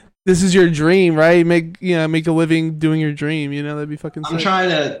 Like, this is your dream, right? Make a living doing your dream. You know, that'd be fucking sick. I'm trying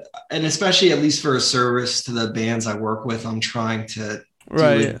to, and especially at least for a service to the bands I work with, I'm trying to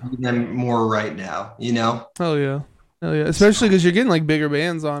do them more right now. You know? Hell yeah. Especially because you're getting like bigger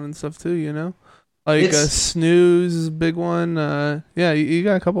bands on and stuff too. You know? Like Snooze is a big one. Yeah, you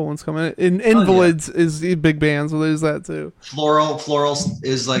got a couple ones coming. Invalids is the big bands, so there's that too. Floral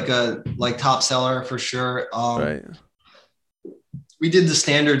is like a top seller for sure. Right. We did the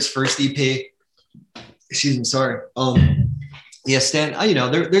Standards first EP. Excuse me, sorry. Yeah, you know,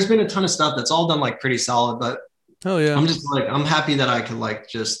 there's been a ton of stuff that's all done like pretty solid, but hell yeah, I'm just like I'm happy that I could like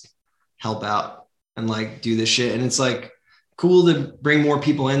just help out and like do this shit, and it's like cool to bring more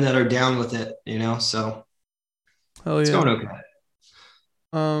people in that are down with it, you know. So it's going okay.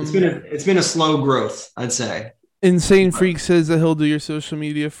 It's been a slow growth, I'd say. Insane Freak says that he'll do your social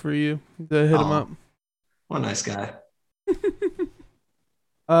media for you. To hit him up. What a nice guy.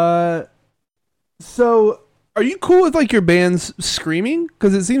 So are you cool with like your bands screaming?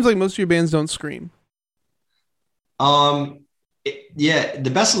 Because it seems like most of your bands don't scream. Yeah, the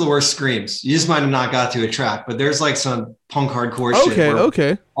best of the worst screams. You just might have not got to a track, but there's like some punk hardcore shit.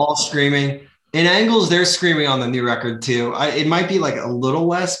 Okay. All screaming. In Angles, they're screaming on the new record too. It might be like a little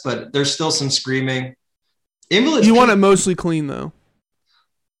less, but there's still some screaming. Invalids. You want it mostly clean though.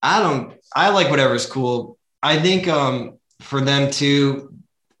 I like whatever's cool. I think for them too,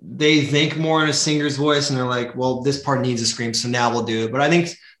 they think more in a singer's voice and they're like, well, this part needs a scream, so now we'll do it. But I think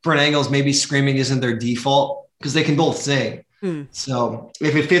for an Angles, maybe screaming isn't their default because they can both sing. So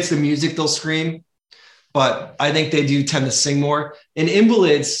if it fits the music, they'll scream. But I think they do tend to sing more. In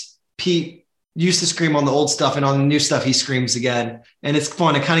Invalids, Pete used to scream on the old stuff, and on the new stuff, he screams again. And it's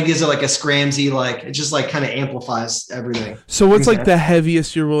fun. It kind of gives it like a scramsy, like it just like kind of amplifies everything. So what's like the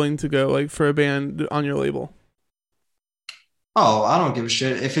heaviest you're willing to go like for a band on your label? Oh, I don't give a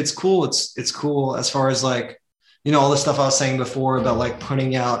shit. If it's cool, it's cool. As far as like, you know, all the stuff I was saying before about like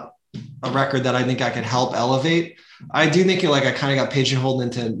putting out a record that I think I can help elevate. I do think like I kind of got pigeonholed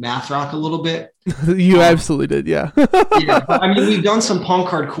into math rock a little bit. You absolutely did, yeah. Yeah, I mean, we've done some punk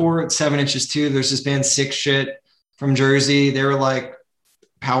hardcore at 7 Inches too. There's this band Sick Shit from Jersey. They were like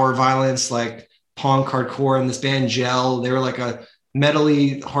power violence, like punk hardcore, and this band Gel. They were like a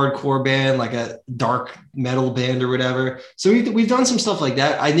metally hardcore band, like a dark metal band or whatever. So we've done some stuff like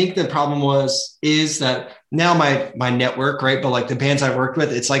that. I think the problem is that now my network, right? But like the bands I worked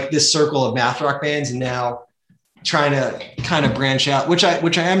with, it's like this circle of math rock bands, and now trying to kind of branch out, which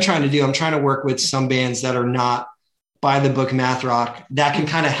I am trying to do. I'm trying to work with some bands that are not by the book math rock that can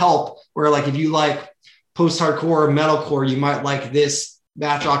kind of help, where like if you like post-hardcore or metalcore, you might like this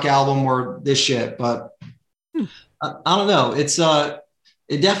math rock album or this shit. But I don't know. It's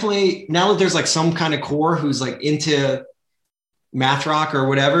it definitely, now that there's like some kind of core who's like into math rock or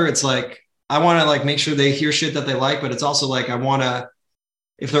whatever, it's like I want to like make sure they hear shit that they like, but it's also like I want to,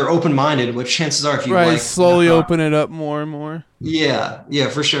 if they're open-minded, which chances are if you like slowly open it up more and more. Yeah,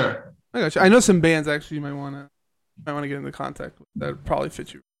 for sure. I got you. I know some bands actually you might want to get into contact with that would probably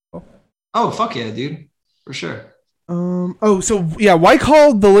fit you well. Oh, fuck yeah, dude. For sure. So yeah, why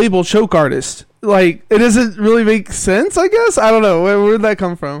call the label Choke Artist? Like, it doesn't really make sense, I guess. I don't know. Where did that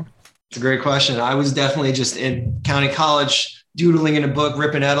come from? It's a great question. I was definitely just in county college doodling in a book,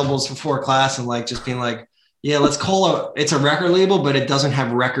 ripping edibles before class, and like just being like, yeah, let's call it's a record label, but it doesn't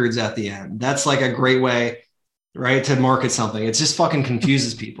have records at the end. That's like a great way, right, to market something. It just fucking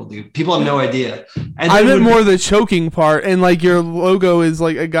confuses people, dude. People have no idea. And I meant more the choking part, and like your logo is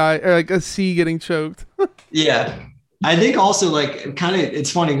like a guy or like a C getting choked. Yeah. I think also like kind of, it's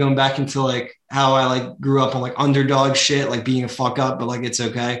funny going back into like how I like grew up on like underdog shit, like being a fuck up, but like, it's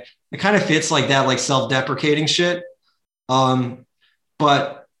okay. It kind of fits like that, like self-deprecating shit.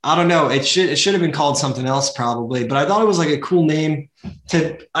 But I don't know. It should have been called something else probably, but I thought it was like a cool name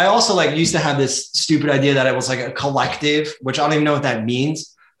I also like used to have this stupid idea that it was like a collective, which I don't even know what that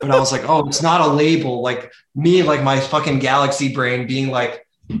means, but I was like, oh, it's not a label. Like me, like my fucking galaxy brain being like,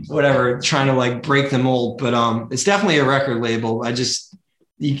 whatever, trying to like break the mold, but it's definitely a record label.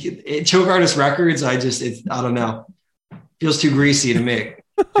 Choke Artist Records, I don't know. Feels too greasy to me.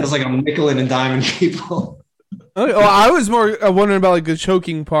 Feels like I'm nickel and diming people. Okay, well, I was more wondering about like the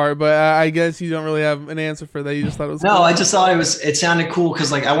choking part, but I guess you don't really have an answer for that. You just thought it was No, cool. I just thought it sounded cool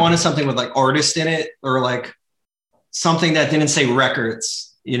because like I wanted something with like artist in it or like something that didn't say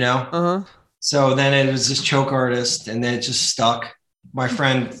records, you know? Uh huh. So then it was just choke artist and then it just stuck. My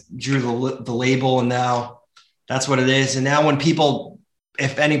friend drew the label and now that's what it is. And now when people,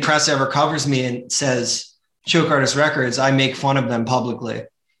 if any press ever covers me and says choke artist records, I make fun of them publicly.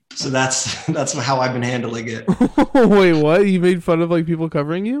 So that's how I've been handling it. Wait, what? You made fun of like people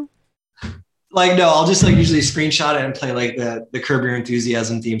covering you? Like, no, I'll just like usually screenshot it and play like the Curb Your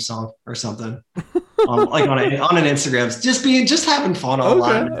Enthusiasm theme song or something. Like on an Instagram, just having fun Okay,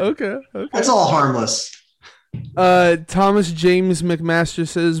 online. okay. That's all harmless. Thomas James McMaster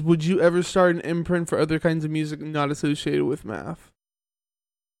says, "Would you ever start an imprint for other kinds of music not associated with math?"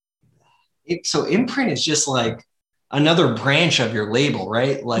 So imprint is just like another branch of your label,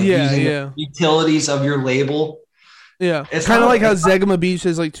 right? Like Yeah, using yeah, the utilities of your label. yeah. It's Kind of not like how it's not- Zegama Beach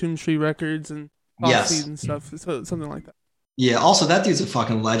has like Toon Tree Records and Offseed yes. and stuff, so something like that. Yeah. Also, that dude's a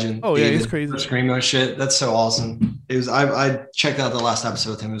fucking legend. Oh yeah, he's David crazy. for Screamo shit. That's so awesome. It was. I checked out the last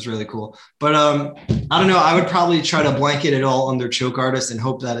episode with him. It was really cool. But I don't know. I would probably try to blanket it all under choke artist and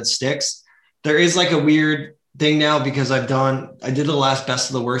hope that it sticks. There is like a weird thing now because I did the last best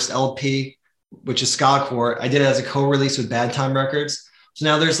of the worst LP, which is Scala Court. I did it as a co-release with Bad Time Records. So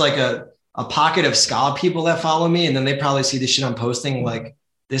now there's like a pocket of ska people that follow me, and then they probably see the shit I'm posting like,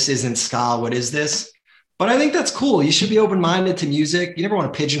 this isn't ska. What is this? But I think that's cool. You should be open-minded to music. You never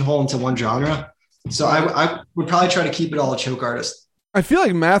want to pigeonhole into one genre. So I would probably try to keep it all a choke artist. I feel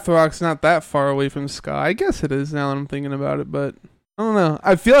like math rock's not that far away from ska. I guess it is now that I'm thinking about it, but I don't know.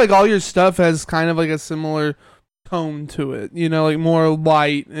 I feel like all your stuff has kind of like a similar tone to it. You know, like more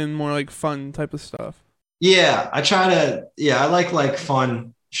light and more like fun type of stuff. Yeah, I like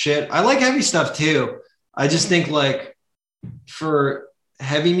fun shit. I like heavy stuff too. I just think like for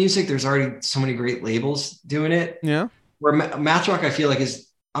heavy music, there's already so many great labels doing it. Yeah. Where math rock, I feel like I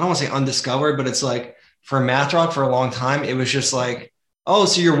don't want to say undiscovered, but it's like for math rock for a long time, it was just like, oh,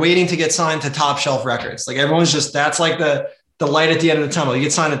 so you're waiting to get signed to Top Shelf Records. Like everyone's just, that's like the light at the end of the tunnel. You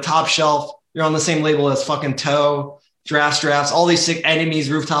get signed to Top Shelf, you're on the same label as fucking Toe, Drafts, all these sick Enemies,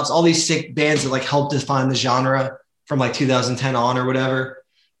 Rooftops, all these sick bands that like helped define the genre from like 2010 on or whatever.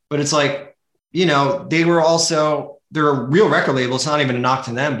 But it's like, they're a real record label. It's not even a knock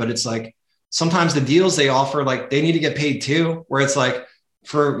to them, but it's like sometimes the deals they offer, like they need to get paid too, where it's like,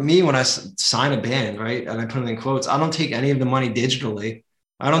 for me, when I sign a band, right, and I put it in quotes, I don't take any of the money digitally.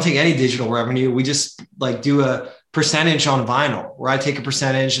 I don't take any digital revenue. We just like do a percentage on vinyl where I take a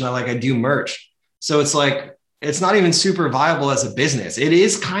percentage and I do merch. So it's like, it's not even super viable as a business. It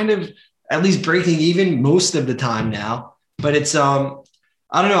is kind of at least breaking even most of the time now, but it's,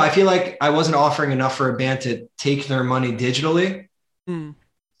 I don't know. I feel like I wasn't offering enough for a band to take their money digitally. Hmm.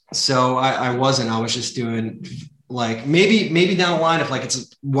 So I wasn't. I was just doing like maybe down the line, if like it's a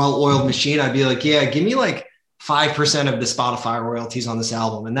well-oiled machine, I'd be like, yeah, give me like 5% of the Spotify royalties on this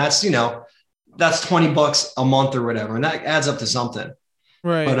album. And that's, that's $20 a month or whatever. And that adds up to something.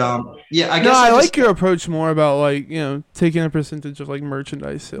 Right. But yeah, I guess No, I like your approach more about like, taking a percentage of like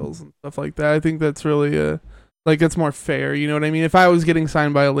merchandise sales and stuff like that. I think that's really like it's more fair, you know what I mean? If I was getting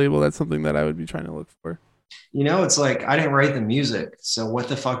signed by a label, that's something that I would be trying to look for. It's like I didn't write the music. So what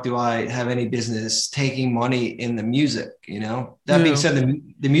the fuck do I have any business taking money in the music? That being said,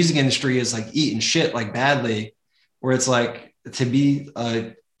 the music industry is like eating shit like badly, where it's like to be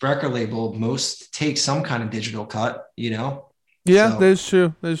a record label, most take some kind of digital cut, Yeah, So, that's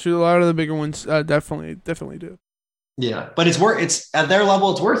true. That's true. A lot of the bigger ones definitely do. yeah, but it's at their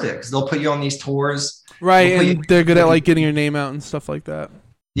level, it's worth it because they'll put you on these tours. Right, and they're good at like getting your name out and stuff like that.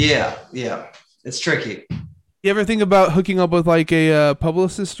 Yeah. It's tricky. You ever think about hooking up with like a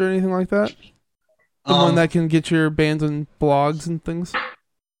publicist or anything like that? Someone that can get your bands on blogs and things?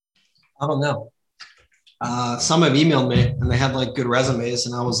 I don't know. Some have emailed me and they had like good resumes,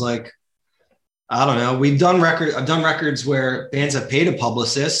 and I was like, I don't know. I've done records where bands have paid a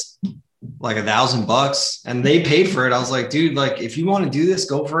publicist like $1,000 and they paid for it. I was like, dude, like if you want to do this,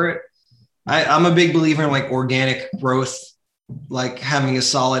 go for it. I'm a big believer in like organic growth, like having a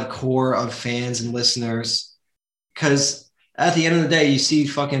solid core of fans and listeners. Because at the end of the day, you see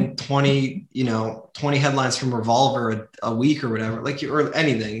fucking 20 headlines from Revolver a week or whatever, or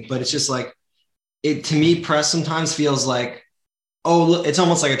anything. But it's just like, to me, press sometimes feels like, oh, look, it's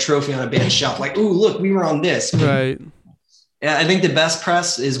almost like a trophy on a band shelf. Like, ooh, look, we were on this. Right. Yeah, I think the best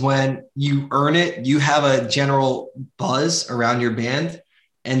press is when you earn it, you have a general buzz around your band,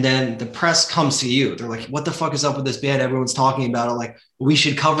 and then the press comes to you. They're like, what the fuck is up with this band? Everyone's talking about it. Like, we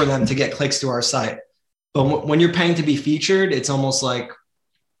should cover them to get clicks to our site. But when you're paying to be featured, it's almost like,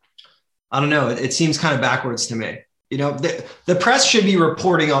 I don't know. It seems kind of backwards to me. You know, the press should be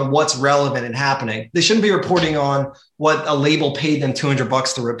reporting on what's relevant and happening. They shouldn't be reporting on what a label paid them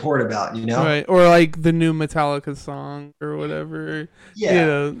 $200 to report about, you know? Right. Or like the new Metallica song or whatever. Yeah. You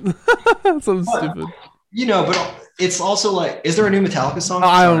know, something stupid. You know, but it's also like, is there a new Metallica song?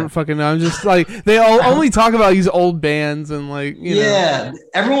 I don't fucking know. I'm just like, they only talk about these old bands and like, you know.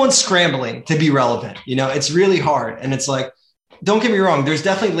 Everyone's scrambling to be relevant. You know, it's really hard. And it's like, don't get me wrong. There's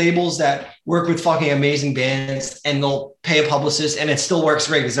definitely labels that work with fucking amazing bands and they'll pay a publicist and it still works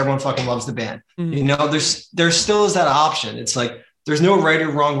great because everyone fucking loves the band. Mm-hmm. You know, there still is that option. It's like, there's no right or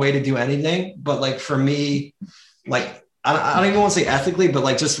wrong way to do anything. But like for me, like, I don't even want to say ethically, but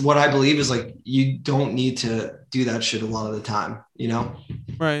like just what I believe is like, you don't need to do that shit a lot of the time, you know?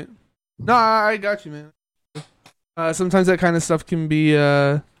 Right. No, I got you, man. Sometimes that kind of stuff can be,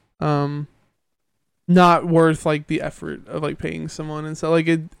 not worth like the effort of like paying someone, and so like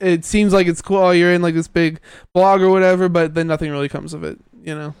it seems like it's cool, oh, you're in like this big blog or whatever, but then nothing really comes of it,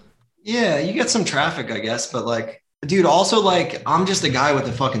 you know? Yeah, you get some traffic, I guess, but like, dude, also like I'm just a guy with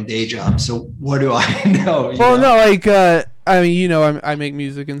a fucking day job, so what do I know? Well, no, like I mean, you know, I make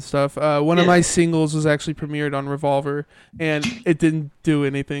music and stuff. One of my singles was actually premiered on Revolver, and it didn't do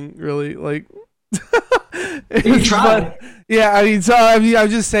anything really, like. You tried. Yeah, I mean, so I'm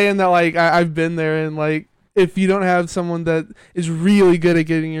just saying that like I've been there, and like if you don't have someone that is really good at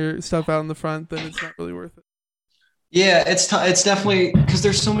getting your stuff out in the front, then it's not really worth it. Yeah, it's definitely because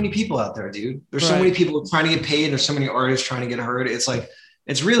there's so many people out there, dude. There's so many people trying to get paid. There's so many artists trying to get heard. It's like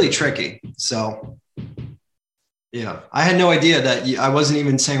it's really tricky. So yeah, I had no idea that I wasn't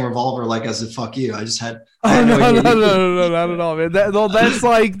even saying Revolver like as a fuck you. I just had. No, not at all, man. That's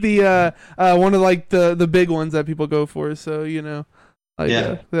like the one of like the big ones that people go for. So you know,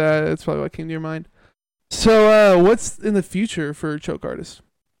 like, that's probably what came to your mind. So what's in the future for Choke Artist?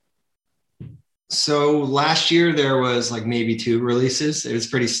 So last year there was like maybe 2 releases. It was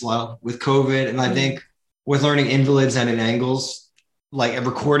pretty slow with COVID, and I think with learning invalids and in angles, like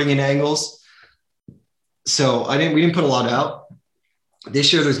recording in angles. So we didn't put a lot out.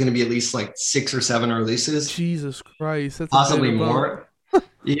 This year there's going to be at least like 6 or 7 releases. Jesus Christ, that's possibly more.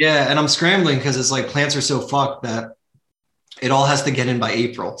 Yeah, and I'm scrambling because it's like plants are so fucked that it all has to get in by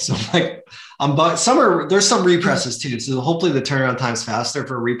April. So like there's some represses too. So hopefully the turnaround time's faster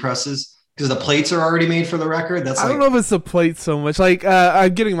for represses because the plates are already made for the record. I don't know if it's the plates so much. Like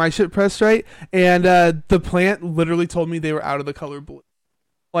I'm getting my shit pressed right, and the plant literally told me they were out of the color blue.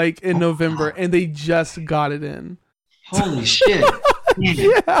 Like in November, and they just got it in. Holy shit!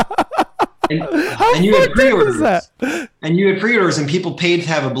 Yeah. And you had pre-orders. And you had pre-orders, and people paid to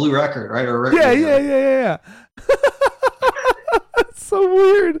have a blue record, right? Or yeah. That's so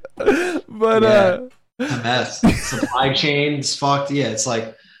weird, but it's a mess. Supply chains fucked. Yeah, it's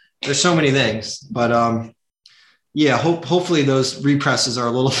like there's so many things, but hopefully those represses are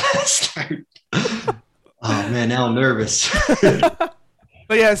a little faster. Oh man, now I'm nervous.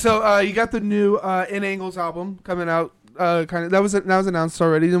 But yeah, so you got the new In Angles album coming out. That was announced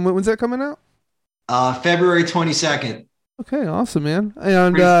already. And when's that coming out? February 22nd. Okay, awesome, man.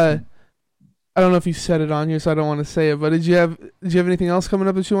 And I don't know if you said it on here, so I don't want to say it. But did you have anything else coming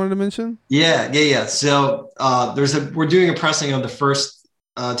up that you wanted to mention? Yeah. So we're doing a pressing of the first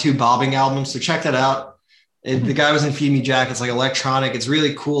 2 bobbing albums. So check that out. The guy was in Feed Me Jack. It's like electronic. It's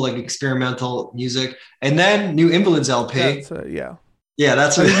really cool, like experimental music. And then new Invalids LP. Yeah,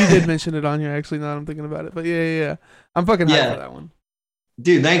 that's what you did mention it on here. Actually, now that I'm thinking about it, but yeah. I'm fucking hyped for that one.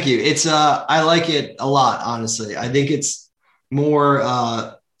 Dude, thank you. It's I like it a lot, honestly. I think it's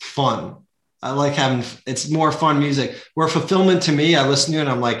more fun. I like it's more fun music. Where Fulfillment to me, I listen to it and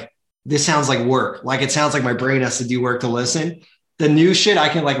I'm like, this sounds like work. Like it sounds like my brain has to do work to listen. The new shit I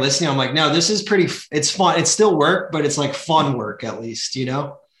can like listen to. I'm like, no, this is it's fun. It's still work, but it's like fun work at least, you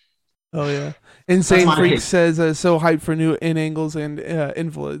know? Oh yeah. Insane Freak says so hyped for new In Angles and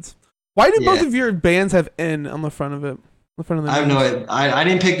Invalids. Why do both of your bands have N on the front of it? The front of the I have no idea. I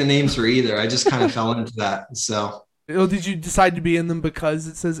didn't pick the names for either. I just kind of fell into that. So did you decide to be in them because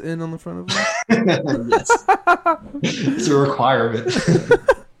it says N on the front of them? Yes. It's a requirement.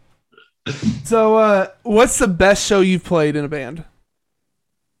 So what's the best show you've played in a band?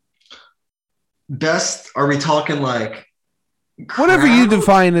 Best? Are we talking like crowd? Whatever you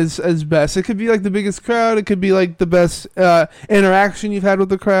define as best. It could be like the biggest crowd. It could be like the best interaction you've had with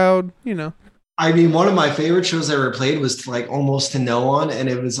the crowd. You know. I mean, one of my favorite shows I ever played was like almost to no one, and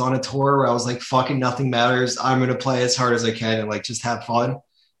it was on a tour where I was like, "Fucking nothing matters. I'm gonna play as hard as I can and like just have fun."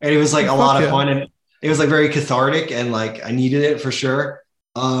 And it was like a lot of fun, and it was like very cathartic, and like I needed it for sure.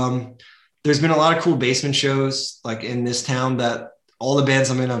 there's been a lot of cool basement shows like in this town that all the bands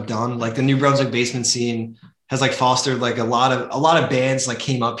I'm in have done. Like the New Brunswick basement scene has like fostered like a lot of bands like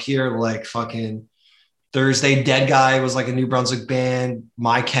came up here, like fucking Thursday Dead Guy was like a New Brunswick band.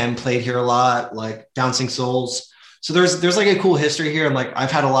 My Chem played here a lot, like Bouncing Souls. So there's like a cool history here. And like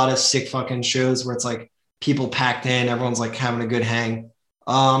I've had a lot of sick fucking shows where it's like people packed in, everyone's like having a good hang.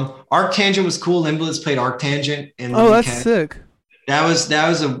 Arctangent was cool. Invalids played Arctangent in the Oh, UK. that's sick. That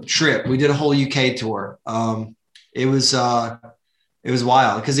was a trip. We did a whole UK tour. It was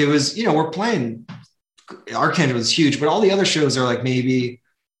wild because it was, we're playing. Arctangent was huge, but all the other shows are like maybe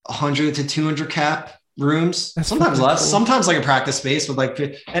 100 to 200 cap rooms, That's sometimes fucking less, cool. sometimes like a practice space with like,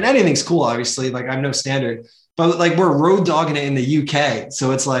 and anything's cool, obviously. Like I'm no standard, but like we're road dogging it in the UK,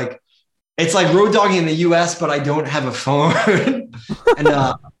 so it's like road dogging in the US, but I don't have a phone. And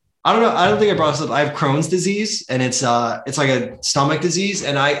I don't know. I don't think I brought this up. I have Crohn's disease, and it's like a stomach disease.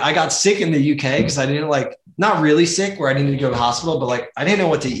 And I got sick in the UK because I didn't like, not really sick where I needed to go to the hospital, but like I didn't know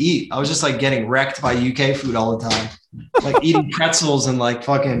what to eat. I was just like getting wrecked by UK food all the time, like eating pretzels and like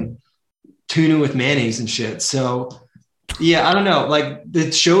fucking tuna with mayonnaise and shit. So yeah, I don't know. Like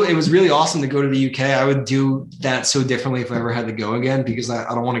the show, it was really awesome to go to the UK. I would do that so differently if I ever had to go again because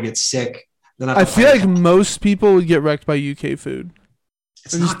I don't want to get sick. Then I feel like most people would get wrecked by UK food.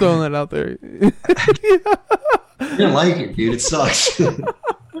 it's I'm not just throwing that out there. I didn't like it, dude. It sucks.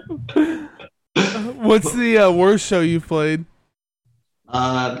 What's the worst show you've played?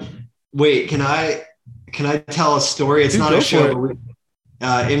 Wait, can I tell a story? It's Dude, not go a for show. it.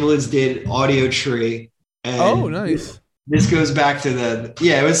 But Invalids did Audio Tree. And Oh, nice. This goes back to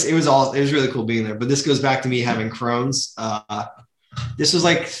it was really cool being there. But this goes back to me having Crohn's. This was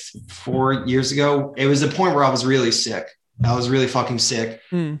like 4 years ago. It was the point where I was really sick. I was really fucking sick.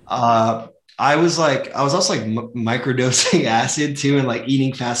 I was also like microdosing acid too, and like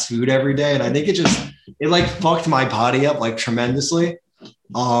eating fast food every day. And I think it like fucked my body up like tremendously.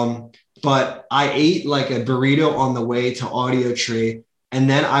 But I ate like a burrito on the way to Audio Tree. And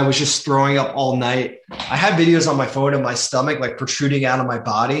then I was just throwing up all night. I had videos on my phone of my stomach like protruding out of my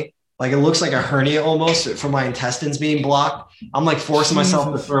body. Like it looks like a hernia almost from my intestines being blocked. I'm like forcing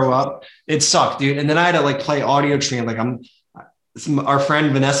myself to throw up. It sucked, dude. And then I had to like play Audio Tree. And like our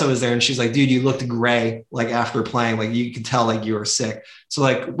friend Vanessa was there and she's like, dude, you looked gray. Like after playing, like you could tell like you were sick. So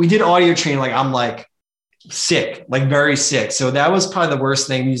like we did Audio Tree and like, I'm like sick, like very sick. So that was probably the worst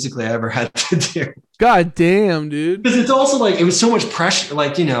thing musically I ever had to do. God damn, dude. Because it's also like, it was so much pressure.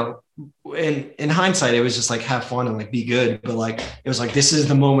 Like, in hindsight, it was just like have fun and like be good. But like, it was like, this is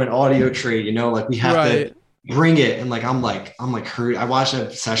the moment, Audio Tree, like we have to bring it. And like, I'm like hurt. I watched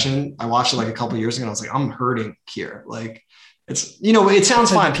a session. I watched it like a couple of years ago. And I was like, I'm hurting here. Like it's, it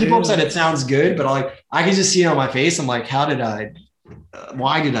sounds fine. People have said it sounds good, but I can just see it on my face. I'm like,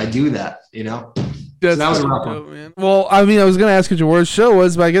 why did I do that? So that was a rough one. Man. Well, I mean, I was going to ask what your worst show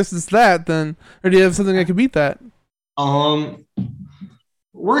was, but I guess it's that then. Or do you have something that could beat that?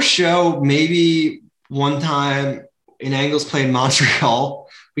 Worst show, maybe one time in Angles played Montreal.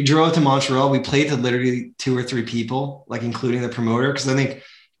 We drove to Montreal. We played to literally 2 or 3 people, like including the promoter, because I think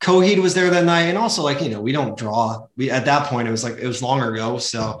Coheed was there that night. And also like, we don't draw. At that point, it was longer ago.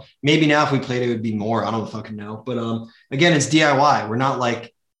 So maybe now if we played, it would be more. I don't fucking know. But again, it's DIY. We're not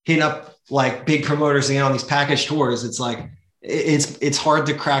like hitting up like big promoters and get on these package tours. It's like, it's hard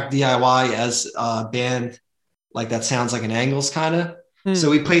to crack DIY as a band like that sounds like an Angles kind of.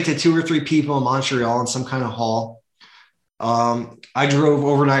 So we played to 2 or 3 people in Montreal in some kind of hall. I drove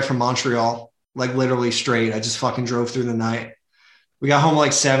overnight from Montreal, like literally straight. I just fucking drove through the night. We got home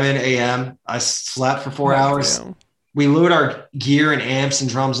like 7 a.m. I slept for 4 hours. Damn. We load our gear and amps and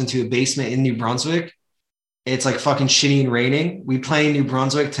drums into a basement in New Brunswick. It's like fucking shitty and raining. We play in New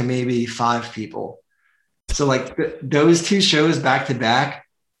Brunswick to maybe 5 people. So like those 2 shows back to back,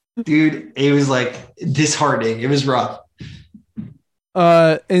 dude, it was like disheartening. It was rough.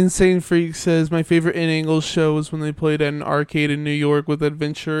 Insane Freak says my favorite In Angles show was when they played at an arcade in New York with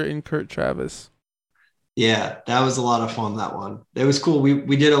Adventure and Kurt Travis. Yeah, that was a lot of fun. That one, it was cool.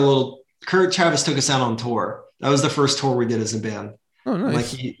 We did a little. Kurt Travis took us out on tour. That was the first tour we did as a band. Oh, nice. Like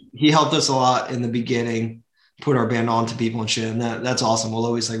he helped us a lot in the beginning, put our band on to people and shit. And that's awesome. We'll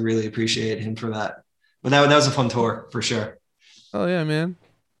always like really appreciate him for that. But that was a fun tour for sure. Oh yeah, man.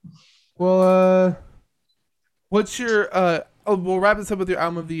 Well, what's your we'll wrap this up with your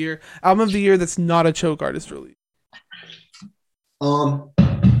album of the year. Album of the year that's not a Choke artist release.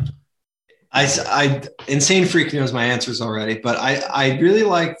 I Insane Freak knows my answers already, but I really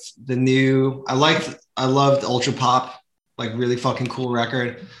liked the new. I loved Ultra Pop, like really fucking cool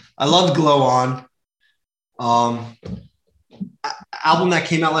record. I loved Glow On. album that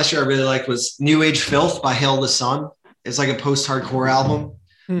came out last year I really liked was New Age Filth by Hail the Sun. It's like a post-hardcore album.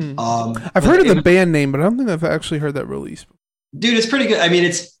 I've heard of the band name, but I don't think I've actually heard that release. Dude, it's pretty good. I mean,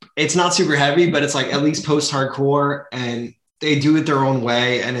 it's not super heavy, but it's like at least post-hardcore, and they do it their own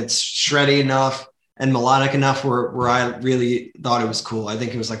way, and it's shreddy enough and melodic enough where I really thought it was cool. I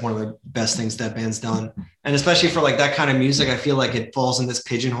think it was like one of the best things that band's done. And especially for like that kind of music, I feel like it falls in this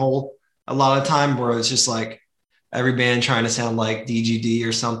pigeonhole a lot of time where it's just like every band trying to sound like DGD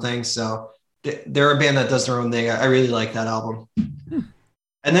or something. So they're a band that does their own thing. I really like that album.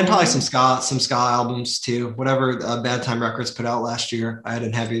 And then probably some ska albums too. Whatever Bad Time Records put out last year, I had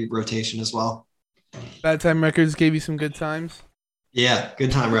in heavy rotation as well. Bad Time Records gave you some good times. Yeah,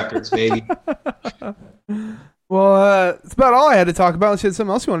 Good Time Records, baby. Well, it's about all I had to talk about. Unless you had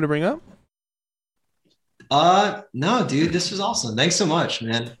something else you wanted to bring up. No, dude, this was awesome. Thanks so much,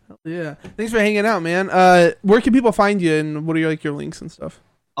 man. Yeah, thanks for hanging out, man. Where can people find you, and what are your links and stuff?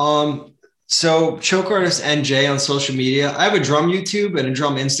 So Choke Artist NJ on social media. I have a drum YouTube and a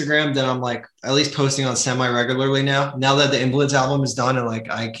drum Instagram that I'm like at least posting on semi-regularly now. Now that the Invalids album is done and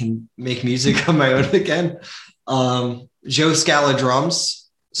like I can make music on my own again. Joe Scala drums.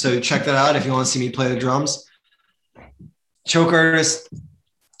 So check that out if you want to see me play the drums. Choke Artist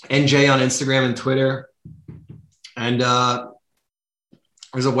NJ on Instagram and Twitter. And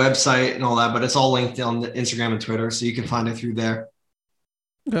there's a website and all that, but it's all linked on the Instagram and Twitter, so you can find it through there.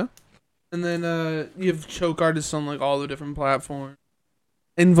 Okay. And then you have Choke Artists on like all the different platforms.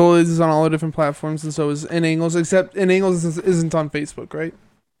 Invalids is on all the different platforms, and so is In Angles, except In Angles isn't on Facebook, right?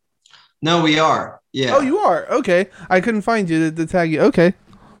 No, we are. Yeah. Oh, you are? Okay. I couldn't find you to tag you. Okay.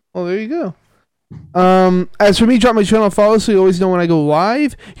 Well, there you go. As for me, drop my channel, follow so you always know when I go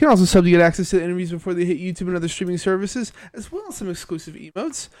live. You can also sub to get access to the interviews before they hit YouTube and other streaming services, as well as some exclusive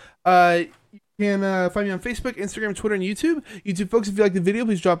emotes. You can find me on Facebook, Instagram, Twitter, and YouTube. YouTube folks, if you like the video,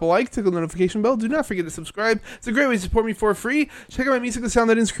 please drop a like, tickle the notification bell. Do not forget to subscribe. It's a great way to support me for free. Check out my music, The Sound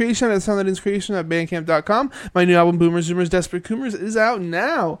That Is Creation, at soundthatiscreation.bandcamp.com. My new album, Boomers, Zoomers, Desperate Coomers, is out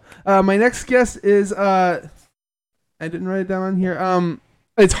now. My next guest is, I didn't write it down on here.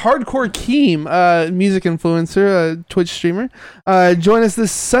 It's Hardcore Keem, music influencer, Twitch streamer. Join us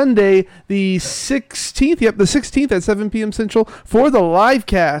this Sunday, the 16th. Yep, the 16th at 7 p.m. Central for the live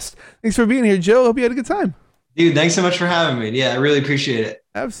cast. Thanks for being here, Joe. Hope you had a good time. Dude, thanks so much for having me. Yeah, I really appreciate it.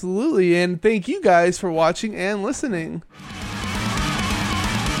 Absolutely. And thank you guys for watching and listening.